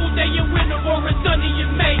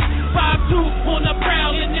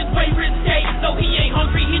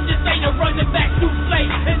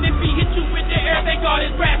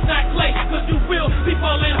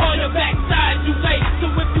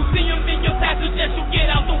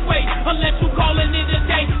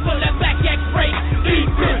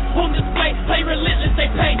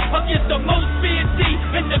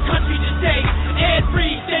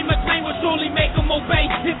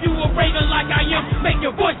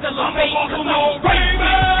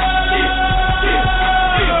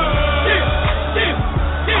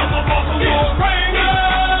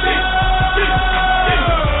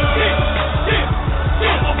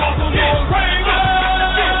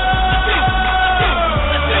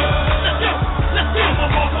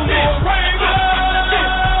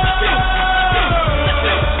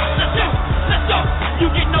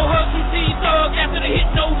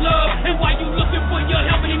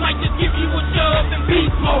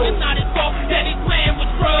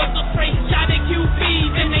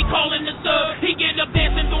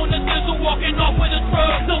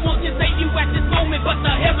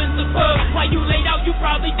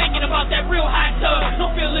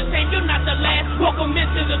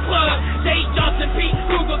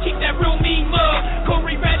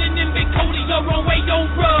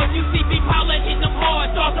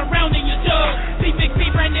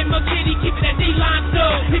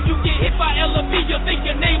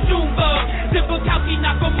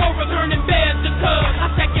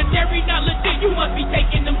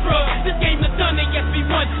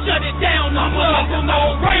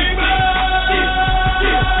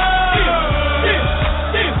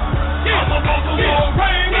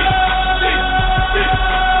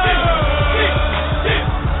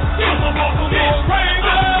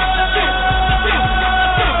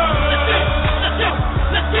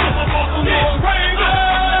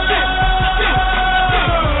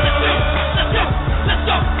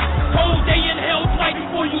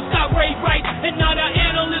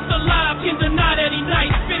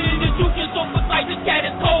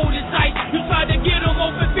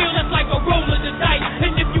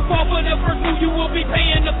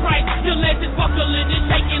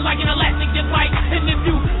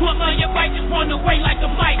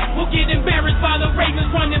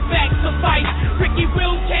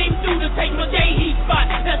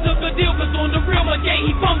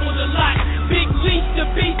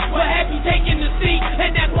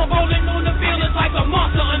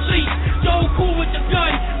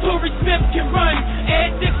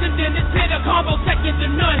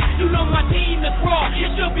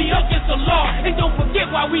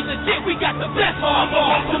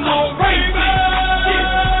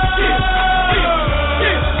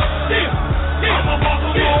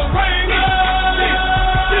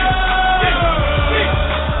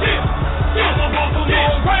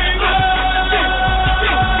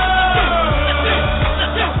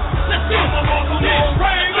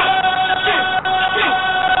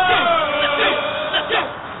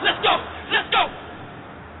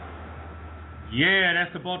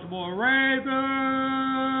 Baltimore Ravens.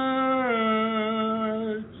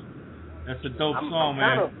 That's a dope song,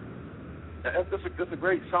 man. That's a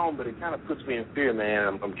great song, but it kind of puts me in fear, man.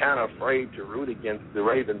 I'm kind of afraid to root against the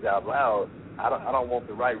Ravens out loud. I don't want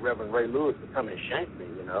the Right Reverend Ray Lewis to come and shank me,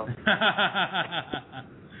 you know.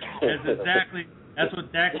 That's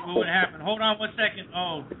exactly what would happen. Hold on 1 second.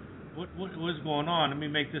 Oh, what's going on? Let me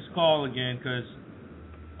make this call again because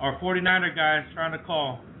our 49er guy is trying to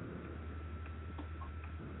call.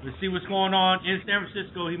 Let's see what's going on in San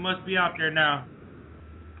Francisco. He must be out there now.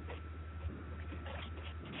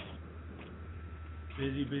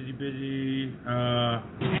 Busy.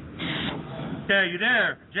 Jay, you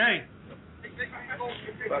there? Jay,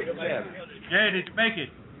 did you make it?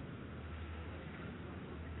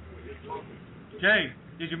 Jay,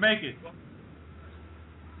 did you make it?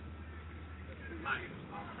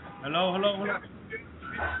 Hello.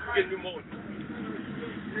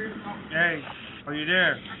 Jay, are you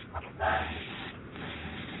there?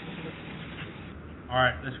 All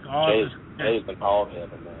right, let's go. Jay's been all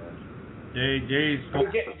heaven, man. Jay,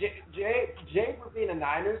 for being a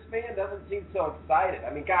Niners fan, doesn't seem so excited. I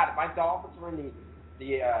mean, God, if my Dolphins were in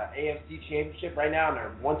the AFC Championship right now and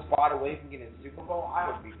they're one spot away from getting a Super Bowl, I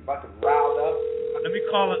would be fucking riled up. Let me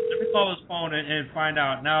call his phone and find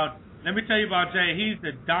out. Now, let me tell you about Jay. He's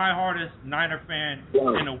the die-hardest Niner fan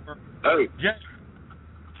in the world. Hey, Jay,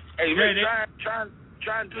 Jay,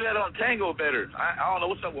 try and do that on Tango better. I don't know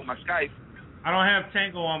what's up with my Skype. I don't have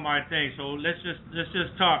Tango on my thing, so let's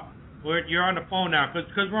just talk. You're on the phone now,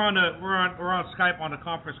 because we're on Skype on the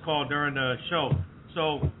conference call during the show.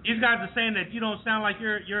 So these guys are saying that you don't sound like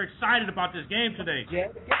you're excited about this game today. Get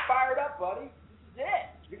fired up, buddy. This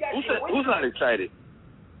is it. You guys who's not excited?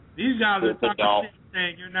 These guys are talking shit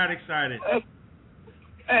saying you're not excited.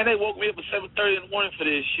 Man, they woke me up at 7:30 in the morning for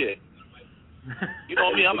this shit. You know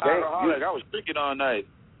me, I'm alcoholic. I was drinking all night.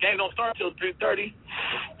 Game don't start till 3:30.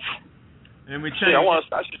 Let me tell you, I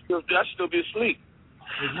should still be asleep.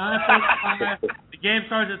 It's 9:45. The game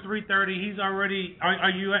starts at 3:30. He's already.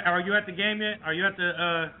 Are you at the game yet? Are you at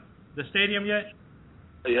the stadium yet?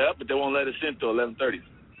 Yeah, but they won't let us in till 11:30.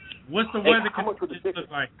 What's the weather conditions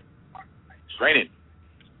look like? It's raining.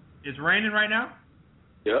 It's raining right now?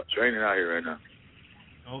 Yep, it's raining out here right now.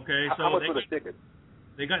 Okay, so how much for the tickets?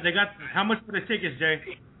 They got how much for the tickets,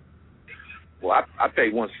 Jay? Well, I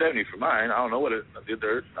paid $170 for mine. I don't know what they're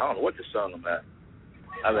selling them at.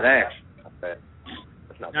 I haven't asked.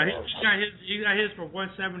 Now he got his for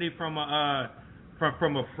 $170 from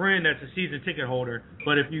a friend that's a season ticket holder.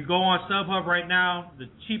 But if you go on StubHub right now, the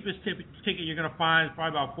cheapest ticket you're gonna find is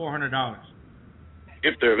probably about $400.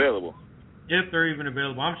 If they're available. If they're even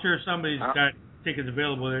available, I'm sure somebody's got tickets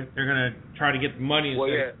available. They're gonna try to get the money. Well,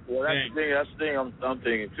 yeah. Well, that's the thing I'm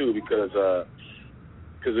thinking too, because of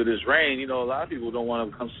this rain. You know, a lot of people don't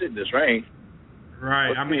want to come sit in this rain.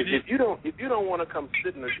 Right. I mean, if you don't want to come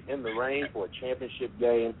sit in the rain for a championship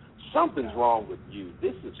game, something's wrong with you.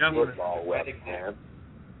 This is football weather, man.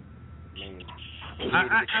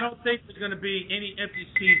 I don't think there's going to be any empty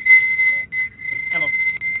seats.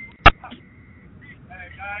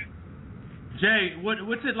 Jay,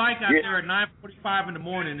 what's it like out there at 9:45 in the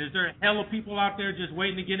morning? Is there a hell of people out there just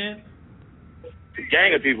waiting to get in? A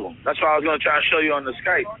gang of people. That's why I was going to try to show you on the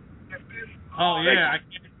Skype. Oh yeah.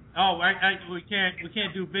 We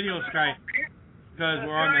can't do video Skype because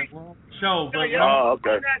we're on the show. But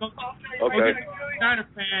okay.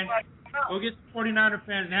 Go get some 49er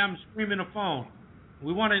fans and have them screaming the phone.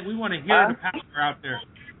 We want to hear the power out there.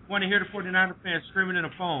 We want to hear the 49er fans screaming in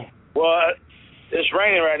the phone. Well, it's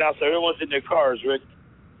raining right now, so everyone's in their cars, Rick.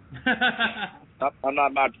 I'm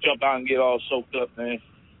not about to jump out and get all soaked up, man.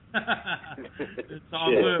 It's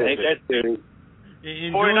all good. Ain't that serious?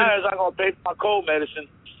 49ers not going to pay for my cold medicine.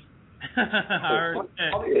 All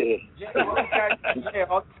these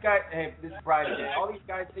guys, hey, this is Brian. All these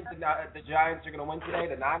guys think the Giants are going to win today.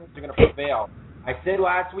 The Niners are going to prevail. I said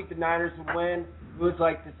last week the Niners would win. Who's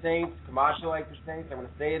like the Saints? Camacho like the Saints. I'm going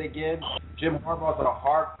to say it again. Jim Harbaugh's a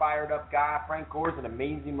hard, fired-up guy. Frank Gore's an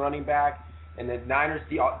amazing running back. And the Niners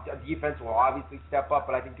defense will obviously step up,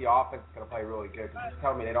 but I think the offense is going to play really good. Because they're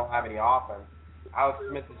telling me they don't have any offense. Alex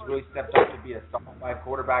Smith has really stepped up to be a top-5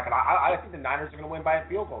 quarterback, and I think the Niners are going to win by a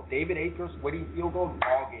field goal. David Akers winning field goal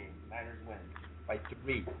all game. Niners win by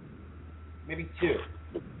 3, maybe 2.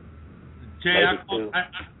 Jay, I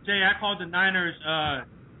called the Niners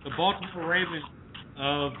the Baltimore Ravens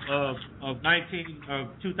of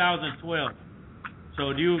 2012.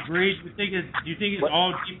 So do you agree? Do you think it's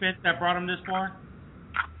all defense that brought them this far?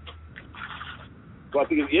 Well, I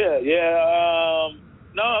think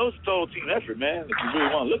no, it was a total team effort, man. If you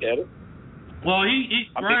really want to look at it. Well,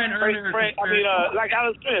 Brian earlier. Like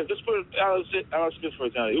Alex Smith. Let's put Alex Smith for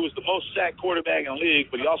example. He was the most sacked quarterback in the league,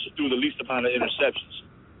 but he also threw the least amount of interceptions.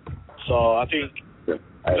 So I think he took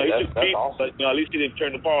beat, awesome. But at least he didn't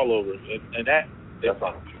turn the ball over, and that.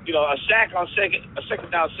 A sack on a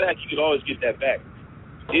second down sack, you could always get that back.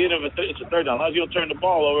 Even if it's a third down, as long as you don't turn the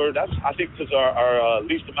ball over, I think because our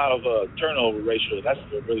least amount of turnover ratio, that's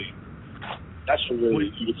what really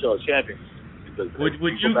you would tell a champion. Would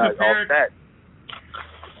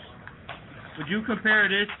you compare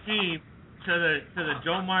this team to the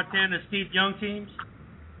Joe Montana, Steve Young teams?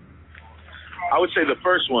 I would say the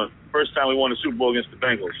first time we won the Super Bowl against the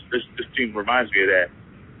Bengals. This team reminds me of that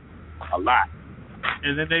a lot.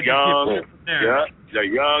 And then they young, just from there. Yeah, they're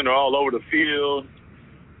young. They're all over the field.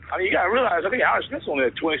 I mean, you got to realize, I think Alex Smith's only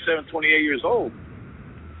at 27, 28 years old.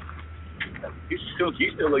 He's still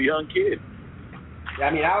a young kid. Yeah,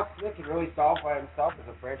 I mean, Alex Smith can really solidify himself as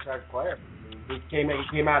a franchise player. I mean,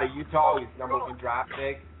 he came out of Utah. He's #1 draft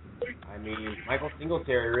pick. I mean, Michael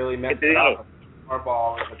Singletary really messed it up.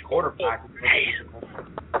 Harbaugh as a quarterback.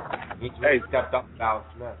 He's really stepped up with Alex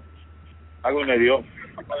Smith. Algo medio.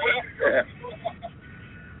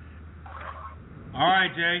 All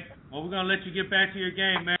right, Jay. Well, we're gonna let you get back to your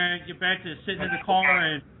game, man. Get back to sitting in the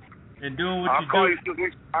car and doing what you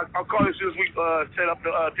do. I'll call you as soon as we set up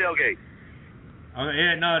the tailgate. Okay,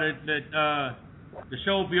 yeah, no, the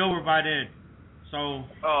show will be over by then. So.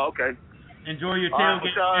 Oh, okay. Enjoy your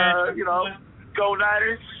tailgate. Go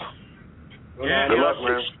Niners. Yeah. Good luck,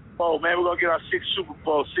 man. Oh man, we're gonna get our 6th Super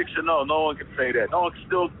Bowl, 6-0. No one can say that. No one can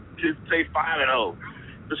still say 5-0.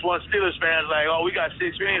 This one Steelers fans like, oh, we got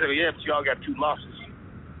 6 rings. Like, yeah, but y'all got 2 losses.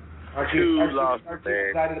 Aren't you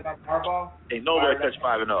excited about Harbaugh? Ain't nobody touched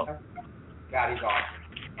 5-0. God, he's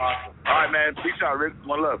awesome. Awesome. All right, man. Peace out, Rick.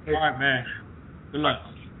 One love. All right, man. Good luck.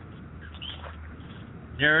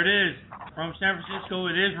 There it is. From San Francisco,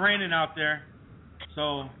 it is raining out there.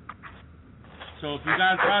 So if you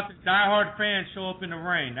guys are out there, diehard fans show up in the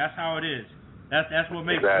rain. That's how it is. That's what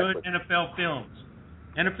makes good NFL films.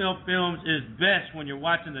 NFL films is best when you're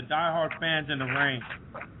watching the diehard fans in the rain.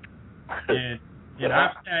 And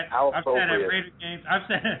I've sat at Raider games.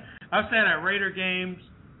 I've sat at Raider games.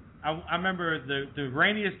 I remember the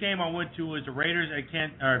rainiest game I went to was the Raiders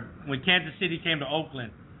when Kansas City came to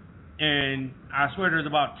Oakland, and I swear there was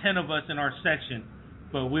about 10 of us in our section,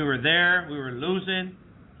 but we were there. We were losing,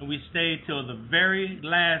 and we stayed till the very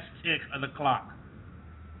last tick of the clock.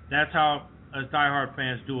 That's how us diehard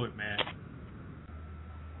fans do it, man.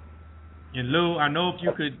 And Lou, I know if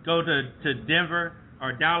you could go to Denver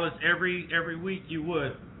or Dallas every week, you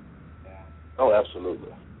would. Oh,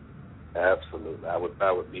 absolutely. Absolutely.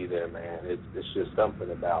 I would be there, man. It's just something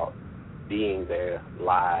about being there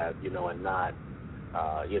live, and not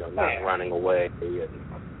not running away and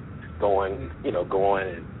going and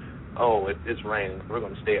it's raining. We're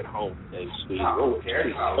going to stay at home today, sweetie.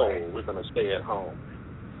 It's cold. We're going to stay at home.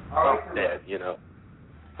 Fuck that,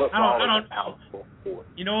 I don't know.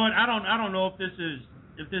 You know what? I don't know if this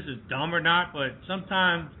is dumb or not, but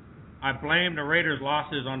sometimes I blame the Raiders'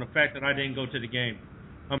 losses on the fact that I didn't go to the game.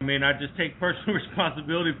 I mean, I just take personal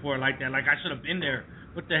responsibility for it like that. Like I should have been there.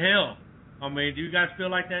 What the hell? I mean, do you guys feel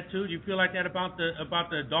like that too? Do you feel like that about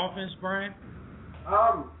the Dolphins, Brian?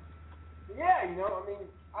 Yeah,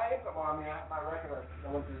 my record. I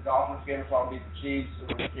went to the Dolphins game, saw them beat the Chiefs, and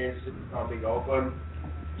went to Kansas City, saw them beat Oakland.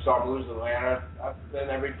 Saw them lose Atlanta. I've been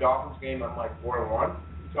every Dolphins game. I'm like 4-1.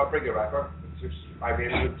 So a pretty good record. 5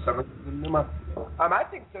 games with 7. I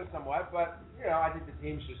think so somewhat, but I think the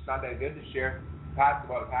team's just not that good this year. Past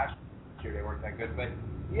year they weren't that good, but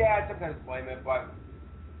I sometimes blame it, but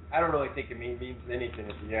I don't really think it means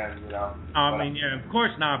anything at the end, I mean, of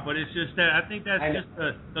course not, but it's just that I think that's just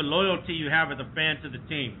the loyalty you have as a fan to the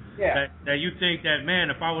team. Yeah. That you think that, man,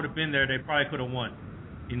 if I would have been there, they probably could have won.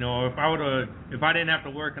 If I didn't have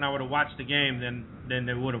to work and I would have watched the game, then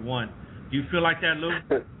they would have won. Do you feel like that, Lou?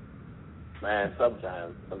 Man,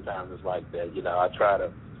 sometimes it's like that. I try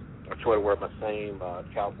to wear my same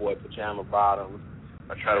cowboy pajama bottoms.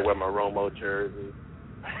 I try to wear my Romo jersey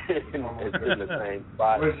in the same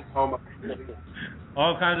spot.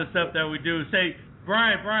 All kinds of stuff that we do. Say,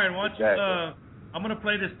 Brian, why don't you? I'm gonna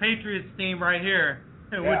play this Patriots theme right here,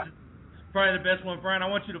 which is probably the best one. Brian, I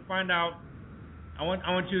want you to find out. I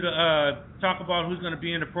want you to talk about who's going to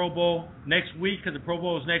be in the Pro Bowl next week, because the Pro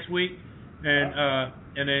Bowl is next week, and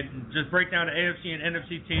then just break down the AFC and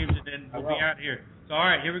NFC teams, and then we'll be out of here. So, all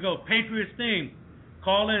right, here we go. Patriots theme.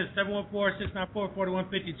 Call in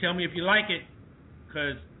 714-694-4150. Tell me if you like it,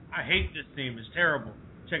 because I hate this theme. It's terrible.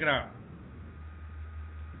 Check it out.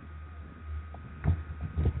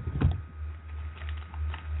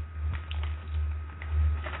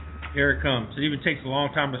 Here it comes. It even takes a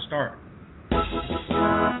long time to start.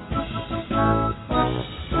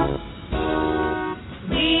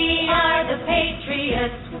 We are the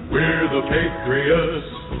Patriots. We're the Patriots.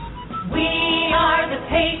 We are the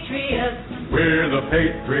Patriots. We're the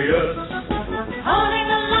Patriots. Holding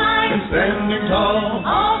the line. And standing tall.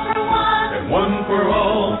 All for one. And one for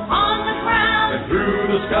all. On the ground. And through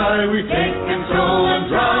the sky we take control and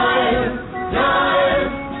drive. Drive.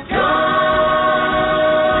 Drive.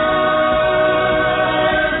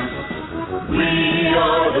 We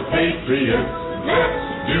are the Patriots. Let's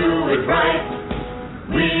do it right.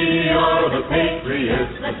 We are the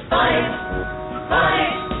Patriots. Let's fight.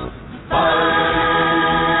 Fight.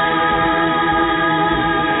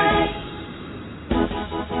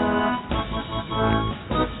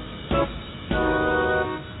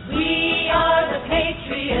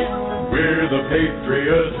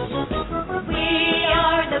 Patriots. We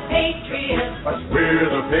are the Patriots. We're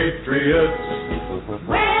the Patriots.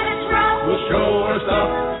 When it's rough, we'll show us up.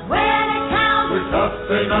 When it counts, we're tough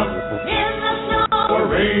enough. In the snow or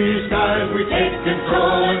rainy skies, we take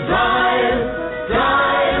control and drive,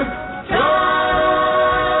 drive, drive.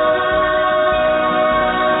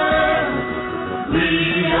 We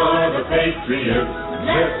are the Patriots.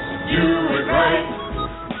 Let's do it right.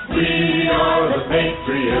 We are the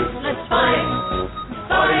Patriots. Let's fight,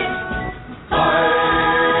 fight, fight.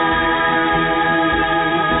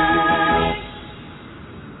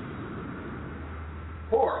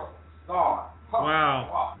 Horrible song.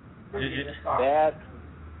 Wow.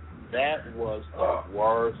 That was the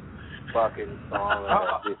worst fucking song in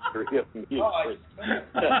the history of music.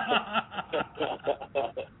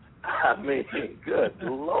 I mean, good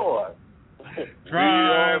Lord.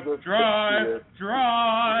 Drive.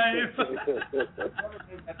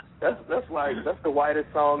 That's the whitest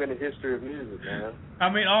song in the history of music, man. I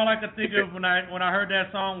mean, all I could think of when I heard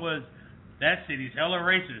that song was, that city's hella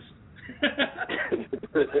racist.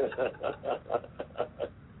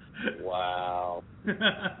 Wow.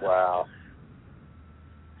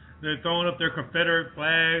 They're throwing up their Confederate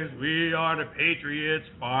flags. We are the Patriots.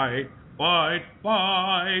 Fight, fight,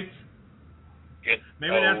 fight.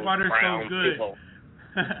 Maybe that's why they're so good.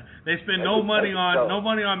 They spend no money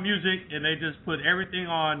on music, and they just put everything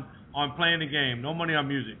on playing the game. No money on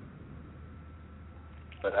music.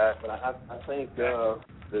 But I think the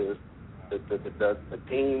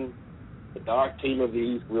team, the dark team of the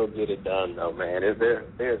East, will get it done, though, man.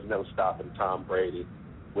 There's no stopping Tom Brady,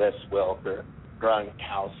 Wes Welker,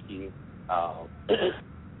 Gronkowski. I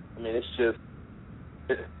mean, it's just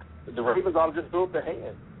the Ravens ought to just throw up their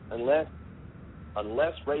hands unless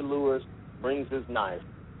Ray Lewis brings his knife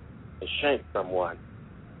and shanks someone.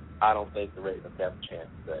 I don't think the Ravens have a chance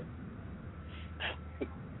today.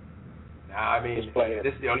 I mean,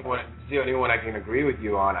 this is the only one. This is the only one I can agree with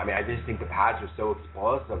you on. I mean, I just think the Pats are so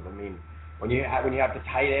explosive. I mean, when you have the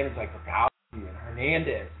tight ends like Gronkowski and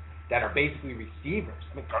Hernandez that are basically receivers.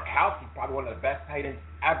 I mean, Gronkowski's probably one of the best tight ends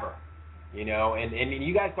ever. You know, and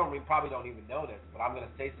you guys probably don't even know this, but I'm going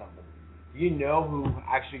to say something. Do you know who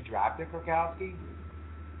actually drafted Gronkowski?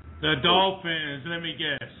 The Dolphins. Let me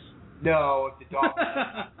guess. No, the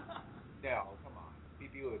Dolphins. No, come on. Be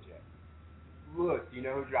legit. Look, do you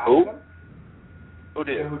know who drafted him? Who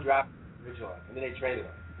did? You know who drafted him originally? And then they traded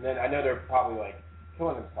him. And then I know they're probably like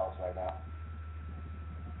killing themselves right now.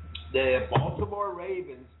 The Baltimore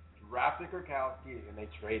Ravens drafted Gronkowski and they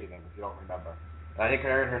traded him, if you don't remember. And I think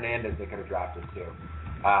Aaron Hernandez they could have drafted too.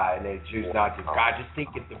 And they choose not to. I just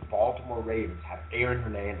think if the Baltimore Ravens had Aaron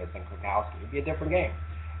Hernandez and Gronkowski, it'd be a different game.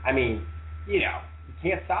 I mean, you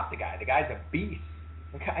can't stop the guy. The guy's a beast.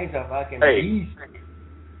 The guy's a fucking beast.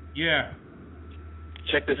 Yeah.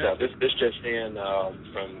 Check this out. This just in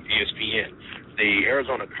from ESPN. The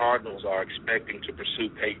Arizona Cardinals are expecting to pursue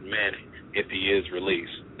Peyton Manning if he is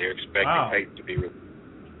released. They're expecting Peyton to be released.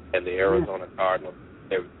 And the Arizona Cardinals,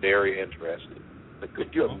 they're very interested. But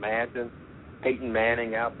could you imagine Peyton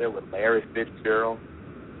Manning out there with Larry Fitzgerald?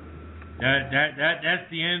 That's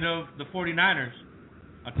the end of the 49ers.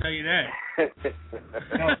 I'll tell you that.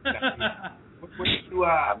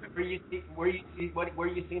 Where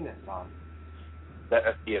you seen this on?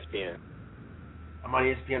 That's ESPN. I'm on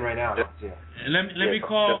ESPN right now. Let me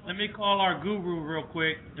call our guru real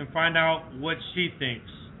quick and find out what she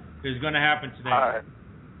thinks is going to happen today. All right.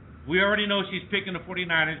 We already know she's picking the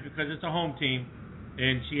 49ers because it's a home team,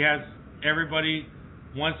 and she has everybody.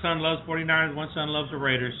 One son loves 49ers, one son loves the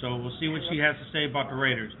Raiders. So we'll see what she has to say about the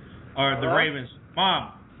Raiders or the Ravens.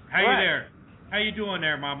 Mom, how you there? How you doing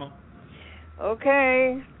there, Mama?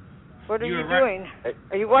 Okay. What are you doing?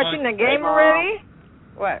 Are you watching the game already?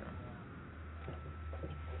 What?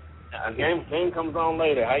 Game comes on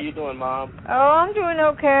later. How you doing, Mom? Oh, I'm doing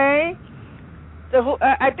okay.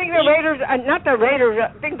 I think the Raiders, not the Raiders,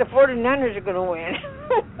 I think the 49ers are going to win.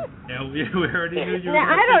 Yeah, we already knew you were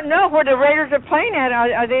now, I don't know where the Raiders are playing at.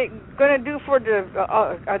 Are they going to do for the,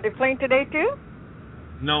 are they playing today too?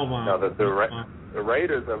 No, Mom. No, the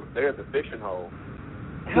Raiders, they're at the fishing hole.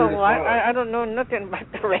 Oh, well, I don't know nothing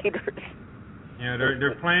about the Raiders. Yeah,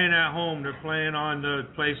 they're playing at home. They're playing on the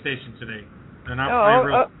PlayStation today. They're not playing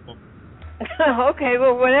real football. Okay,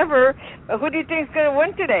 well, whatever. Who do you think is going to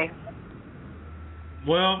win today?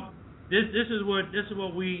 Well, this is what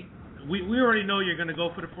we already know you're going to go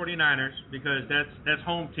for the 49ers because that's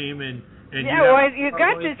home team and you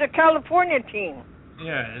got this a California team.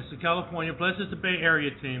 Yeah, it's the California plus it's the Bay Area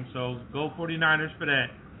team, so go 49ers for that.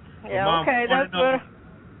 Yeah, Mom, okay, that's what.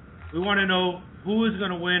 We want to know who is going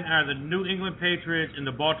to win out of the New England Patriots and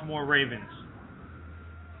the Baltimore Ravens.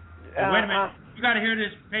 Wait a minute, you got to hear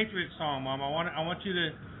this Patriots song, Mom. I want you to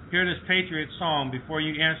hear this Patriots song before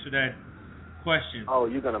you answer that question. Oh,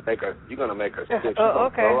 you're gonna make her sick. Okay.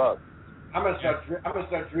 Throw up. I'm gonna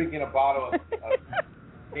start drinking a bottle of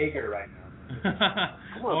Jaeger right now.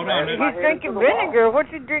 Hold on. He's drinking vinegar.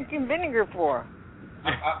 What's he drinking vinegar for?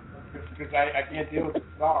 Because I can't deal with the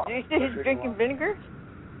song. Did you say he's drinking vinegar?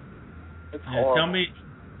 It's horrible. Tell me.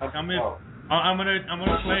 I'm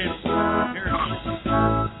gonna play it. Here it is.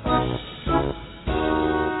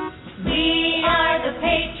 We are the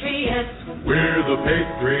Patriots. We're the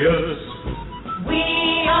Patriots. We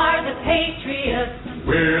are the Patriots.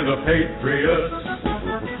 We're the Patriots.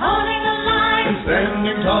 Holding the line. And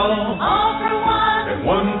standing tall. All for one. And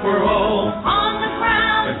one for all. On the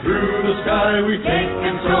ground. And through the sky we take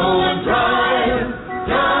control and drive.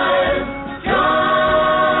 Drive. Drive.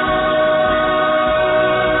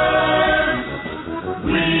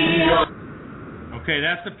 We are. Okay,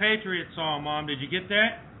 that's the Patriots song, Mom. Did you get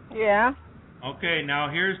that? Yeah. Okay, now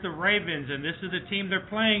here's the Ravens, and this is the team they're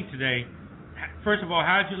playing today. First of all,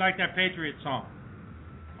 how did you like that Patriots song?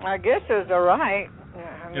 I guess it was all right.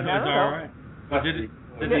 It was all right. It's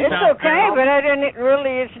okay, but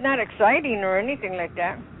it's not exciting or anything like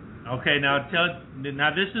that. Okay, now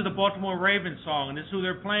this is the Baltimore Ravens song, and this is who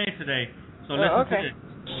they're playing today. So listen to this.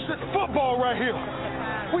 It's football right here.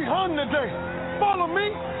 We hunting today. Follow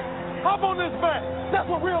me. Hop on this back. That's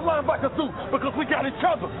what real linebackers do because we got each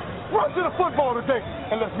other. Run to the football today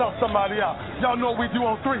and let's knock somebody out. Y'all know what we do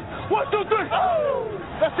on 3. 1, 2, 3. Oh!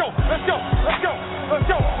 Let's go. Let's go. Let's go. Let's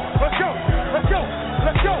go. Let's go. Let's go.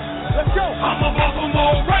 Let's go. Let's go. I'm a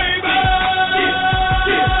Baltimore Raven.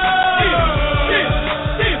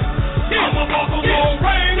 I'm a Baltimore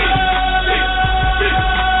Raven.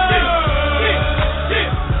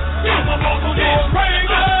 I'm a Baltimore Raven.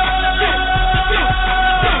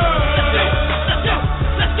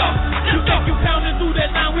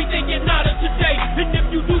 We think you're not of today. And if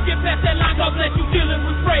you do get past that line, God bless you dealing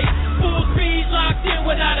with freight. Full speed, locked in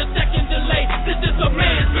without a second delay. This is a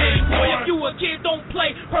man's game, boy. If you a kid, don't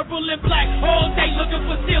play purple and black all day looking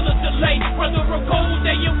for Steelers delay. Whether a cold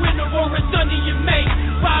day in winter or a sunny in May.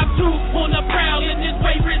 5'2" on the prowl in his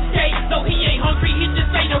way risque. Though he ain't hungry, he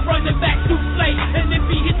just ain't a running back souffle. And if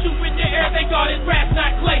he hit you in the air, they guard his grass,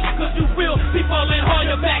 not clay. Cause you will be falling hard,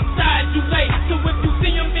 your backside you lay. So if you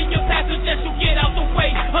see him in your passage, just you get out the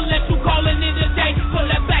way. Unless you calling in today for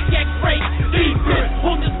that back X-ray. Defense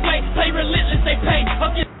on display, play relentless, they pay.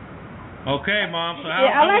 Okay, Mom. So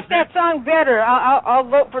I like that song better. I'll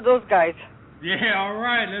vote for those guys. Yeah, all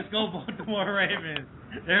right. Let's go Baltimore Ravens.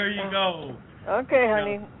 There you go. Okay,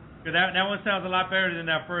 honey. That one sounds a lot better than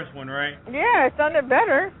that first one, right? Yeah, it sounded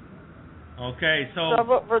better. Okay, so I'll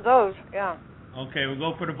vote for those, yeah. Okay, we'll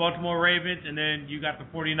go for the Baltimore Ravens, and then you got the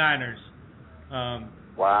 49ers.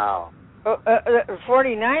 Wow.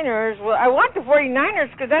 49ers. Well, I want the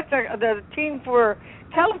 49ers because that's the team for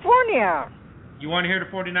California. You want to hear the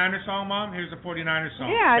 49ers song, Mom? Here's the 49ers song.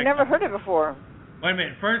 Yeah, I never heard it before. Wait a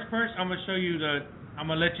minute. First, I'm gonna show you I'm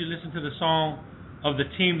gonna let you listen to the song of the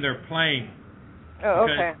team they're playing. Oh,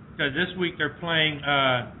 okay. Because this week they're playing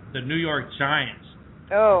the New York Giants.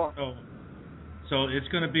 Oh. So it's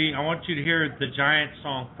gonna be. I want you to hear the Giants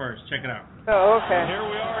song first. Check it out. Oh, okay. Here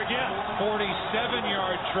we are again.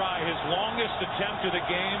 47-yard try, his longest attempt of the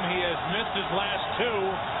game. He has missed his last 2.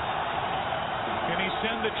 Can he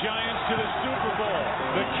send the Giants to the Super Bowl?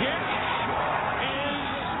 The kick is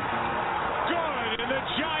good, and the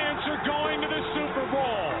Giants are going to the Super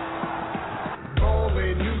Bowl.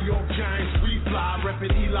 Ballin', New York Giants, we fly, reppin'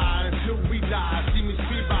 Eli until we die. See me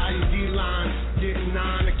speed by his D-line, getting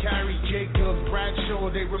 9 to carry. Jacobs, Bradshaw,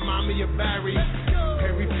 they remind me of Barry.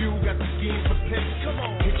 Perry Few got the scheme for picks.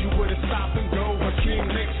 Hit you with a stop and go. Hakeem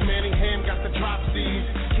Nicks, Manningham got the drop C's.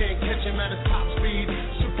 Can't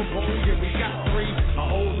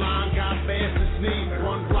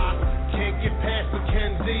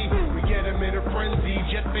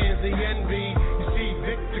the envy. You see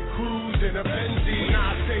Victor Cruz in a Benzie. When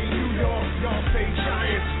I say New York, y'all say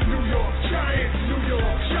Giants. New York Giants, New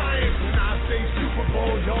York Giants. When I say Super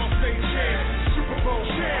Bowl, y'all say champ. Super Bowl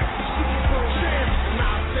champ, Super Bowl champ. When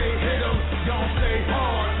I say hit 'em, y'all say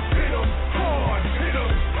hard. Hit 'em hard, hit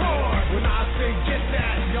 'em hard. When I say get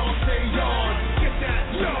that, y'all say yard. Get that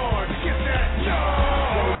yard, get that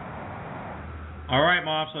yard. All right,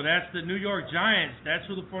 Mom, so that's the New York Giants. That's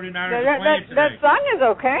who the 49ers are playing today. That song is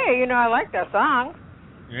okay. You know, I like that song.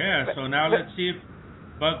 Yeah, so now let's see if...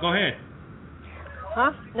 But go ahead.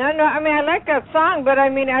 Huh? No, I mean, I like that song, but I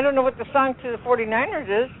mean, I don't know what the song to the 49ers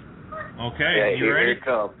is. Okay, yeah, you ready? Here it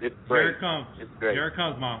comes. It's great. Here it comes. It's great. Here it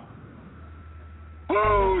comes, Mom.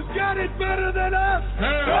 Who's got it better than us?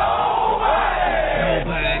 Nobody.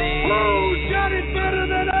 Who's got it better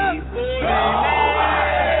than us?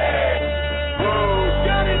 Nobody. Who's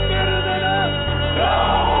got it better than us?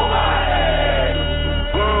 Nobody.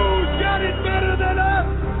 Who's got it better than us?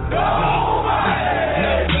 Nobody.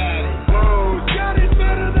 Who's got it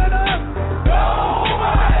better than us?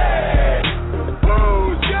 Nobody.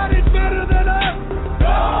 Who's got it better than us?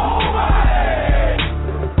 Nobody.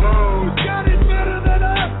 Who's got it better than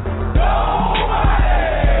us? Nobody.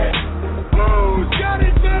 Who's got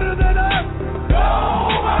it better than us?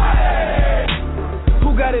 Nobody. Who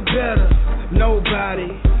got it better?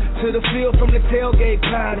 Nobody. To the field from the tailgate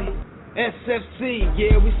party. SFC,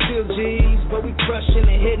 yeah, we still G's, but we crushing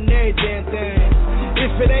and hitting every damn thing.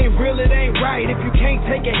 If it ain't real, it ain't right. If you can't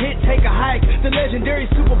take a hit, take a hike. The legendary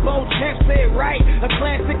Super Bowl champ said right. A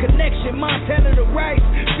classic connection, Montana to Rice.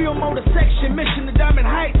 Field motor section, Mission to Diamond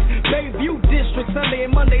Heights. Bayview District, Sunday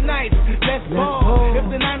and Monday nights. Let's ball. If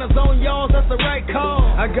the Niners on y'all, that's the right call.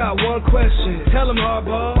 I got one question. Tell them,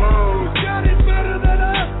 hardball. Who's got it better than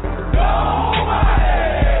us? Nobody.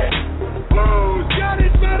 Who's got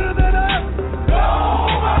it better than us?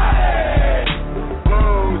 Nobody.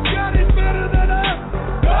 Who's got it better than us?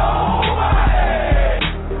 Nobody.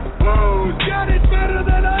 Who's got it better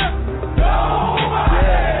than us?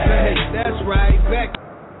 Nobody. Yeah, that's right. Back.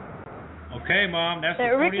 Okay, Mom, that's the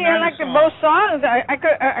 49ers Ricky, I like song. both songs.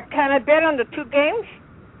 Can I bet on the two games?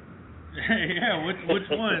 Yeah, which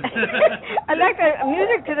one? I like the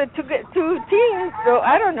music to the two teams, so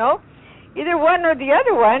I don't know. Either one or the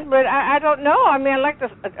other one, but I don't know. I mean, I like the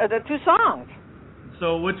two songs.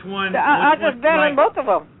 So which one? I'll just bet on both of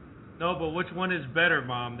them. No, but which one is better,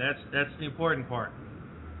 Mom? That's the important part.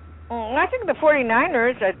 I think the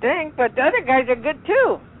 49ers, I think, but the other guys are good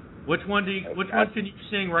too. Which one can you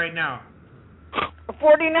sing right now? The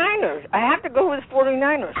 49ers. I have to go with the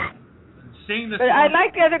 49ers. Sing the But song. I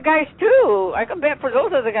like the other guys too. I can bet for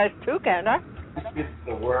those other guys too, can't I? It's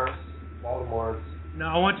the worst. Baltimore's. No,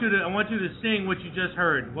 I want you to sing what you just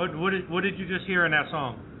heard. What did you just hear in that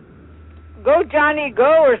song? Go Johnny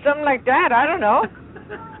Go or something like that. I don't know.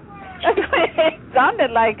 That's what it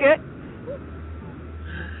sounded like it.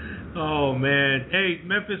 Oh man. Hey,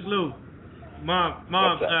 Memphis Lou. Mom,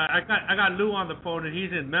 I got Lou on the phone and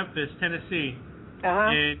he's in Memphis, Tennessee.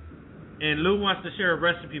 And Lou wants to share a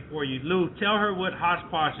recipe for you. Lou, tell her what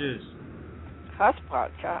hotchpotch is.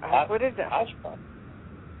 Hotchpotch? What is that? Hotchpotch.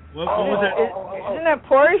 What was it? Isn't that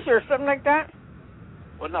porridge or something like that?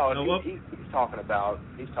 Well, no, he's talking about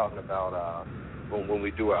when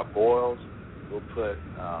we do our boils, we'll put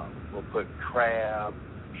crab,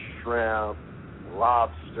 shrimp,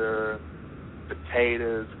 lobster,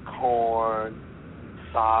 potatoes, corn,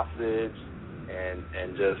 sausage,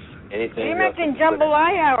 and just anything. You're making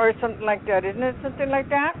jambalaya or something like that, isn't it? Something like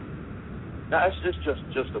that? No, it's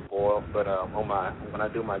just a boil. But when I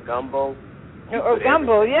do my gumbo. Or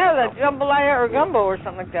gumbo, yeah, like jambalaya or gumbo or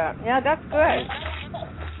something like that. Yeah, that's good.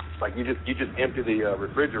 Like you just empty the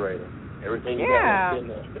refrigerator. Everything you got in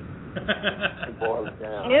there. And boil it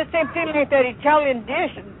down. Yeah, same thing like that Italian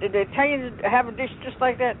dish. The Italians have a dish just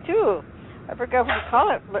like that too. I forgot what you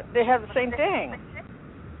call it, but they have the same thing.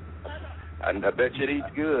 I bet you it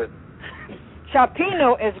eats good.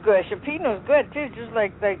 Chapino is good. Chapino is good too, just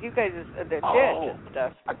like you guys the dish and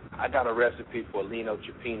stuff. I got a recipe for Lino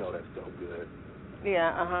Chapino that's so good.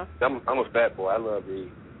 Yeah, I'm a fat boy. I love to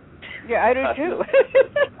eat. Yeah, I do too.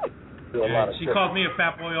 Do a lot of she calls me a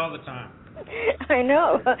fat boy all the time. I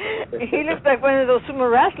know. He looks like one of those sumo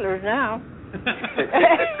wrestlers now.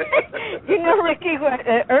 You know, Ricky,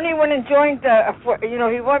 Ernie went and joined.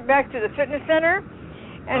 He went back to the fitness center,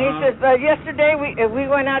 and he says yesterday we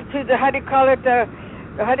went out to the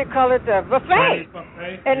buffet.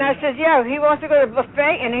 And I said, yeah, he wants to go to the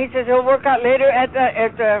buffet, and he says he'll work out later at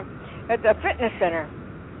the fitness center.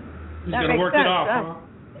 He's gonna work it off, huh?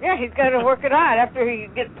 Yeah, he's got to work it out after he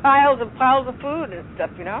gets piles and piles of food and stuff,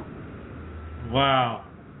 you know. Wow.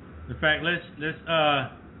 In fact, let's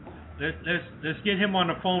get him on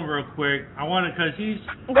the phone real quick. I want to, because he's.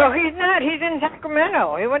 No, he's not. He's in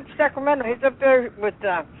Sacramento. He went to Sacramento. He's up there with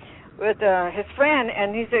his friend,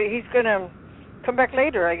 and he's gonna come back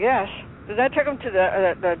later, I guess. Because I took him to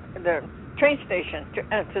the train station to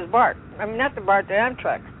his BART. I mean, not the BART, the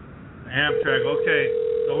Amtrak. Amtrak. Okay.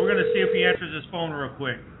 So we're gonna see if he answers his phone real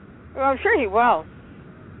quick. Well, I'm sure he will.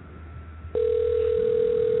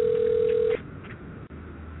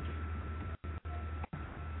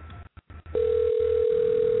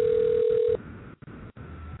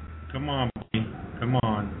 Come on, buddy. Come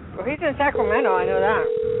on. Well, he's in Sacramento, I know that.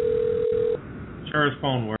 Sure his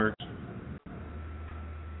phone works.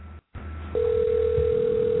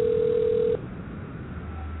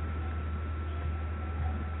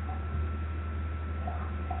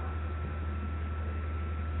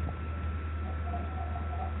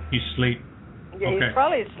 He's asleep. Yeah, okay. He's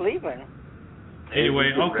probably sleeping.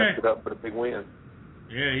 Anyway, okay. Rested up for the big win.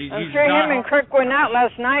 Yeah, he's I'm sure him and Kirk went out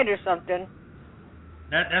last night or something.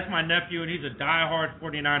 That's my nephew, and he's a diehard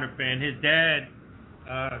 49er fan. His dad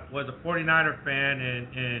was a 49er fan,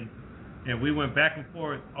 and we went back and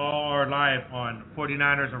forth all our life on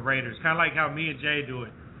 49ers and Raiders, kind of like how me and Jay do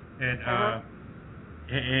it. And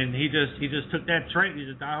and he just took that trait. He's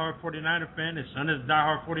a diehard 49er fan. His son is a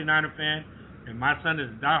diehard 49er fan, and my son is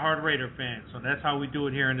a diehard Raider fan. So that's how we do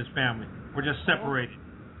it here in this family. We're just separated.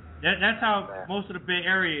 That's how most of the Bay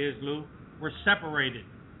Area is, Lou. We're separated,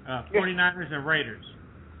 49ers and Raiders.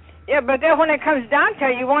 Yeah, but then when it comes down to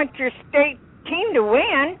it, you want your state team to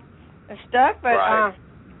win and stuff, but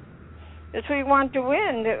that's who you want to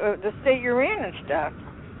win, the state you're in and stuff.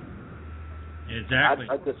 Exactly.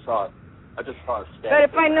 I just saw it. But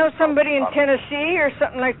if I know somebody in Tennessee or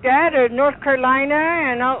something like that, or North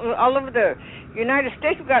Carolina, and all over the United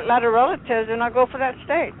States, we've got a lot of relatives, and I'll go for that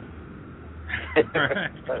state.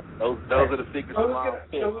 those are the secrets. So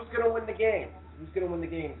who's going to win the game? Who's going to win the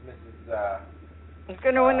games, Mrs. Who's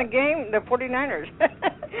going to win the game? The 49ers.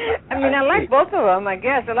 I mean, I like both of them, I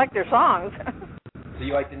guess. I like their songs. So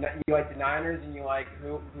you like the Niners, and you like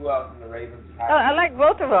who else in the Ravens? I like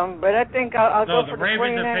both of them, but I think I'll go for the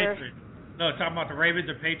Ravens 49ers. And Patriots. No, talking about the Ravens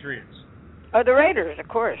and Patriots. Oh, the Raiders, of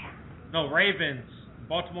course. No, Ravens.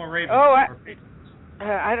 Baltimore Ravens. Oh,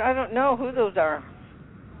 I don't know who those are.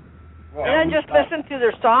 Well, and I just listened to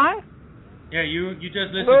their song. Yeah, you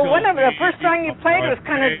just listened to it. The first song you played was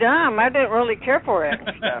kind of dumb. I didn't really care for it.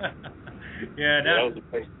 Yeah,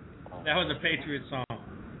 that was a Patriot song.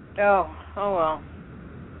 Oh well.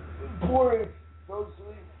 Boring.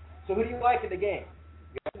 So who do you like in the game?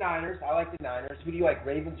 You like the Niners. I like the Niners. Who do you like,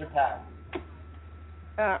 Ravens or Pats?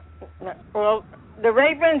 Well, the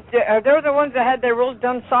Ravens, they're the ones that had their real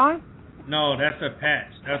dumb song? No, that's the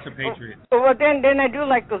Pats. That's the Patriots. Well, then I do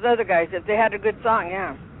like those other guys if they had a good song,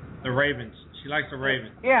 yeah. The Ravens. She likes the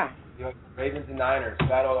Ravens. Yeah. You like Ravens and Niners.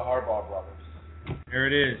 Battle of the Harbaugh brothers. There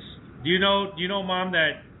it is. Do you know, Mom,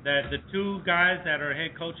 that the two guys that are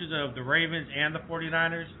head coaches of the Ravens and the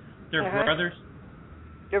 49ers, they're brothers?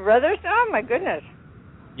 They're brothers? Oh, my goodness.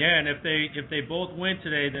 Yeah, and if they both win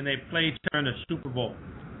today, then they play each other in the Super Bowl.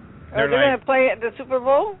 They're going to play at the Super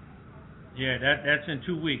Bowl? Yeah, that's in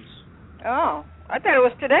 2 weeks. Oh, I thought it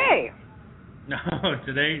was today. No,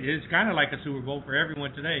 today it's kind of like a Super Bowl for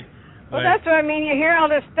everyone today. Well, that's what I mean. You hear all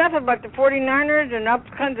this stuff about the 49ers and all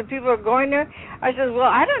kinds of people are going there. I says, well,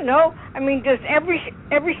 I don't know. I mean, does every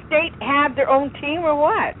state have their own team or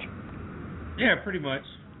what? Yeah, pretty much.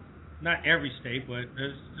 Not every state, but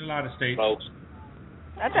there's a lot of states. Most.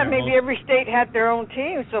 I thought maybe every state had their own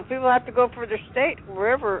team, so people have to go for their state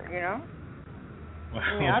wherever, you know. Well,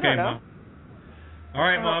 I mean, I don't know. Mom. All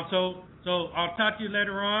right, Mom. So I'll talk to you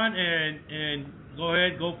later on, and go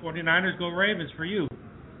ahead, go 49ers, go Ravens for you.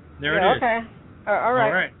 There it is. Okay. All right.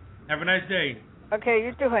 All right. Have a nice day. Okay,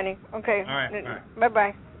 you too, honey. Okay. All right.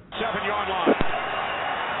 Bye-bye. 7-yard line.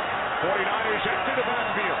 49ers empty the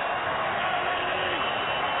backfield.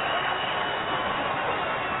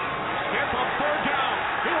 Smith on third down.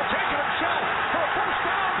 He will take it himself for a first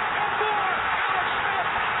down and more.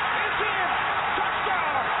 Alex Smith is in.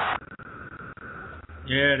 Touchdown.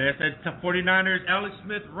 Yeah, that's the 49ers. Alex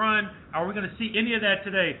Smith run. Are we going to see any of that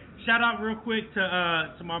today? Shout out real quick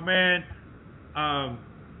to my man,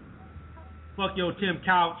 fuck yo Tim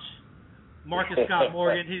Couch, Marcus Scott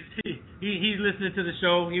Morgan. He's listening to the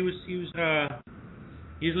show. He's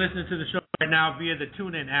listening to the show right now via the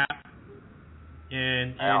TuneIn app.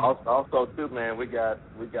 And also too, man, we got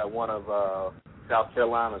one of South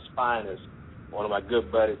Carolina's finest. One of my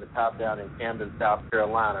good buddies, a top down in Camden, South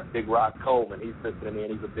Carolina, Big Rock Coleman. He's listening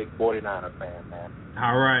in. He's a big 49er fan, man.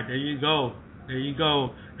 All right, there you go. There you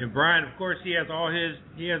go. And Brian, of course, he has all his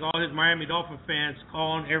Miami Dolphin fans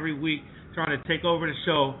calling every week trying to take over the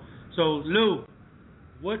show. So Lou,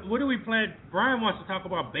 what do we plan? Brian wants to talk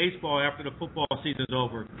about baseball after the football season's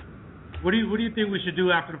over. What do you think we should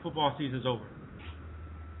do after the football season's over?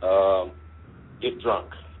 Get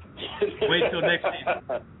drunk. Wait till next season.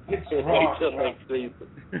 Wait till next season.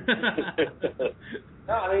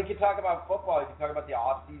 No, I mean, you can talk about football. You can talk about the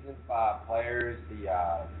off-season players, the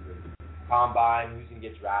combine, who's going to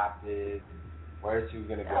get drafted, where's who's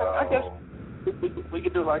going to go. I guess we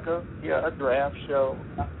could do like a draft show,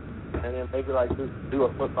 and then maybe like do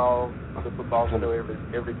a football show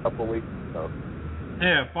every couple of weeks. So.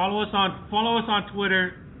 Yeah, follow us on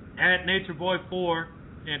Twitter at NatureBoy4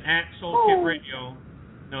 and at SoulKit Radio.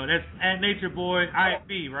 No, that's at NatureBoy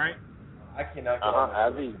IV, right? I cannot go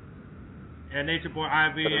IV. At NatureBoy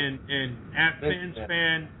IV and at Fins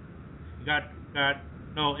Fan. You got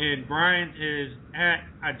and Brian is at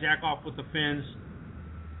I Jack Off with the Fins.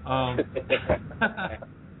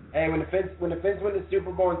 Hey, when the Fins win the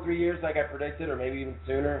Super Bowl in 3 years, like I predicted, or maybe even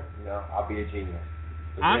sooner, I'll be a genius.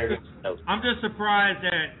 I'm just surprised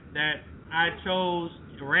that I chose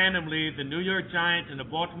randomly the New York Giants and the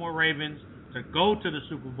Baltimore Ravens to go to the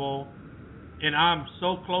Super Bowl, and I'm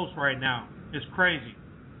so close right now. It's crazy.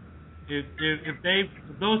 If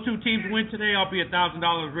those two teams win today, I'll be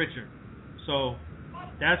 $1,000 richer. So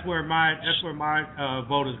that's where my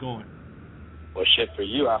vote is going. Well, shit for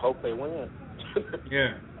you. I hope they win.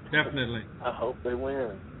 Yeah, definitely. I hope they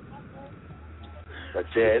win. But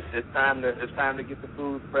yeah, it's time to get the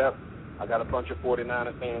food prepped. I got a bunch of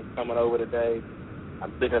 49er fans coming over today.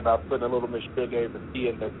 I'm thinking about putting a little Miss Big A for tea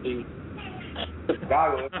in their tea. It's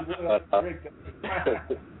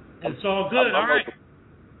all good. All right.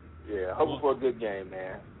 Hoping for a good game,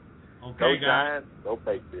 man. Okay, go guys. Giants, go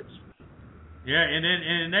Patriots. Yeah, and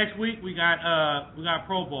then next week we got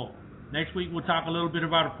Pro Bowl. Next week we'll talk a little bit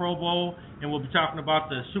about the Pro Bowl, and we'll be talking about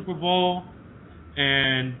the Super Bowl,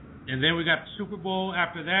 and then we got the Super Bowl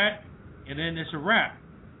after that, and then it's a wrap.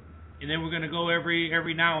 And then we're gonna go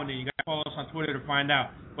every now and then. You gotta follow us on Twitter to find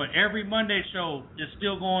out. But every Monday show is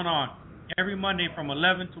still going on. Every Monday from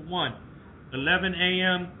 11 to 1. 11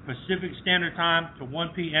 a.m. Pacific Standard Time to 1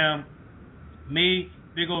 p.m. Me,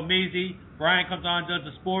 Big Ol' Measy, Brian comes on, does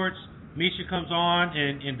the sports. Misha comes on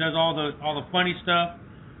and does all the funny stuff.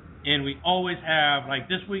 And we always have, like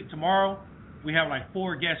this week, tomorrow, we have like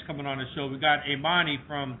 4 guests coming on the show. We got Imani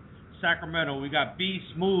from Sacramento. We got B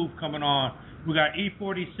Smooth coming on. We got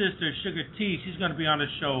E40 sister, Sugar T. She's going to be on the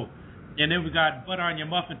show. And then we got Butter on Your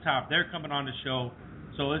Muffin Top. They're coming on the show.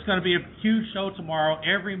 So it's going to be a huge show tomorrow,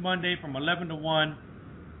 every Monday from 11 to 1.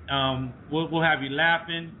 We'll have you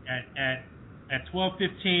laughing at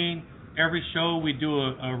 12:15. Every show we do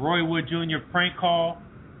a Roy Wood Jr. prank call.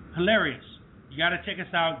 Hilarious. You got to check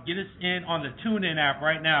us out. Get us in on the TuneIn app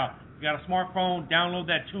right now. If you got a smartphone, download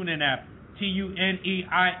that TuneIn app.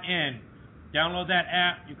 TuneIn. Download that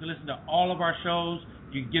app. You can listen to all of our shows.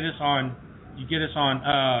 You get us on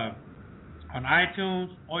iTunes,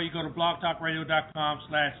 or you go to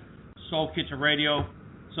blogtalkradio.com/SoulKitchenRadio.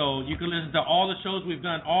 So you can listen to all the shows we've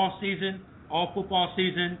done all season, all football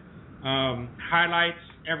season, highlights,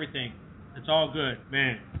 everything. It's all good,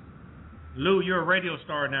 man. Lou, you're a radio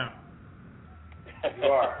star now. You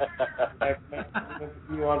are. I'm going to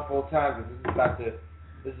put you on full time because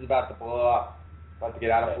this is about to blow up. About to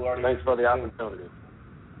get out of Florida. Thanks for the opportunity.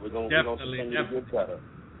 We're gonna send you a good setup.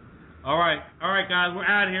 All right, guys, we're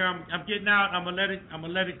out of here. I'm getting out. I'm gonna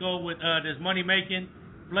let it go with this money making,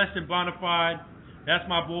 blessed and bona fide. That's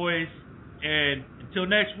my boys. And until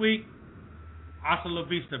next week, hasta la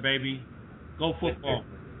vista, baby. Go football.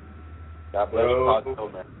 God bless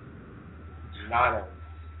you. Niners.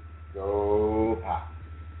 Go Pop.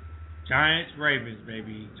 Giants, Ravens,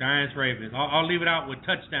 baby. Giants, Ravens. I'll leave it out with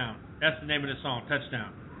Touchdown. That's the name of the song,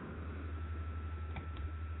 Touchdown.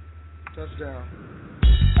 Touchdown.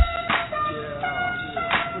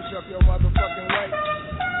 Yeah. Push up your motherfucking weight.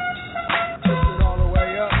 Push it all the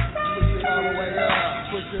way up. Push it all the way up.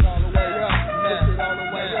 Push it all the way up. Push it all the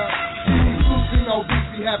way up. Losing no beats,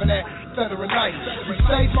 we having that thunder and light. We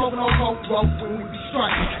stay smoking on rope when we be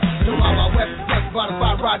striking. Know how my weapons press about a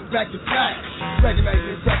 5 riding back to back.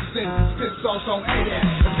 Regulating, representing, spit sauce on A.M.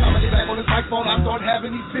 Every time I get back on this microphone, I start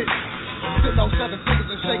having these fits. Sitting on 7 fingers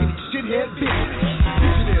and shaking these shithead bitches.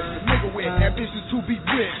 Fugitive, the nigga with ambitions to be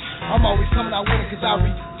rich. I'm always coming out winning cause I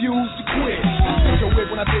refuse to quit. Take your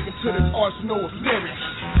wig when I dig into this arsenal of lyrics.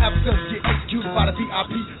 Episodes get executed by the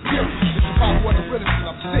VIP period. It's about what the realest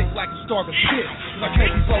and I'm sick. like a starving pit. I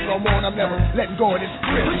can't be broke no more and I'm never letting go of this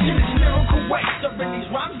grip. Pushing this lyrical weight, serving these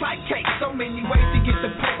rhymes like cake. So many ways to get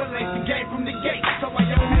the paper, lace the game from the gate. So I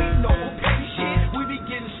don't hate no petty shit. We be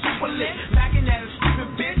getting super lit, macking at a stupid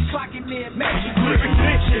bitch, clocking in magic lyric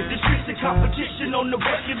bitches. The streets of competition on the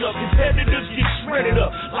regular. Competitors get shredded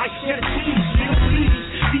up like cheese. Please,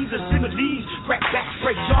 these are similes. Crack back,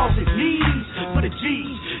 break jaws and knees for the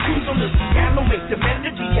G's. Who's on the piano, make the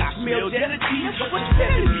melody. I smell identity. So what's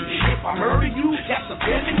better me? If I murder you, that's a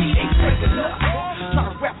felony. Ain't breaking up. Try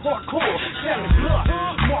to rap hardcore, selling blood.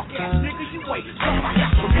 Mark ass nigga, you ain't. So I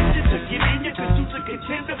got permission to get in you, cause you's a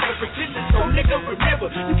contender for pretenders. So nigga, remember,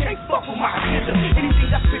 you can't fuck with my agenda. Anything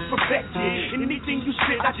I spit perfected, and anything you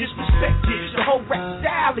spit, I disrespect it. The whole rap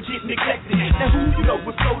style to get neglected. Now who you know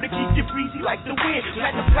with flow to keep you breezy like the wind?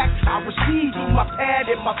 Like the fact I receive through my pad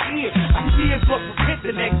and my pen. I tears but repent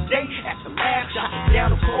the next day. At the last shot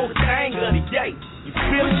down the cold thing of the day. You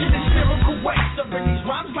feel it? This lyrical way, serving these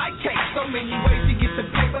rhymes like cake. So many ways to get the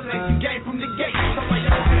paper, lace the game from the gate. So I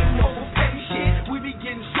don't hate no petty shit. We be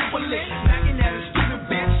getting super lit, knocking at a stupid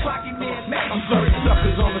bitch, clocking in magic. I'm serving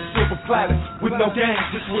suckers on a silver platter with no games,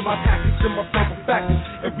 just with my tactics and my purple factors.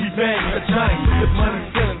 Every bang, a giant with the money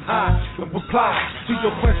feeling high. The reply to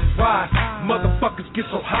your questions why motherfuckers get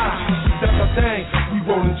so high. We done our thing, we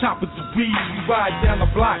rolling choppers of weed. We ride down the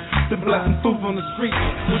block, then blessing fools on the street.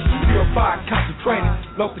 With the real fire,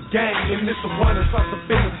 concentrated, load the gang, and it's the one that starts to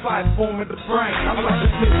feel the slide form in the brain. I like to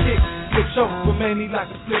flip kicks, flip shows, but mainly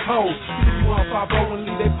like to flip hoes. See you on 5-0 and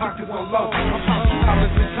leave their pockets on low. I'm popping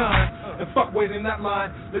dollars in time. And fuck waiting that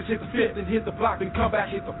line. Let's hit the fifth and hit the block, then come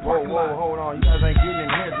back, hit the parking lot. Hold on. You guys ain't getting in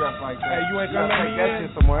here just like that. Hey, you ain't gonna let me that in?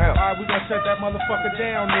 shit somewhere else. Alright, we gonna shut that motherfucker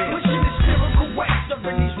down then. Pushing this lyrical way,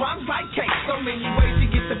 serving these rhymes like cake. So many ways to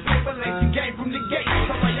get the paper, lace the game from the gate.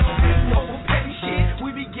 So I don't hate no petty shit.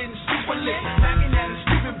 We be getting super lit, knocking at a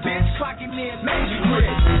stupid bitch, clocking in magic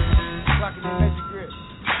grip. Clocking in magic grip.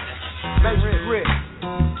 Magic grip.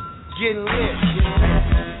 Getting lit.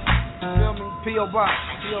 Feel me? P.O. Box.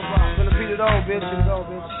 Gonna beat it all, bitch. You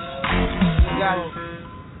got it.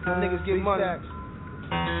 Them niggas get money.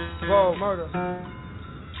 Bro, murder.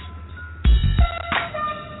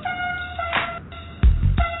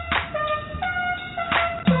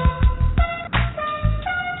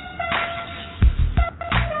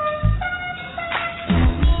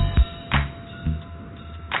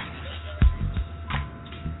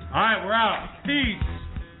 All right, we're out. Peace.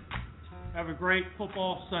 Have a great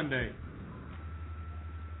football Sunday.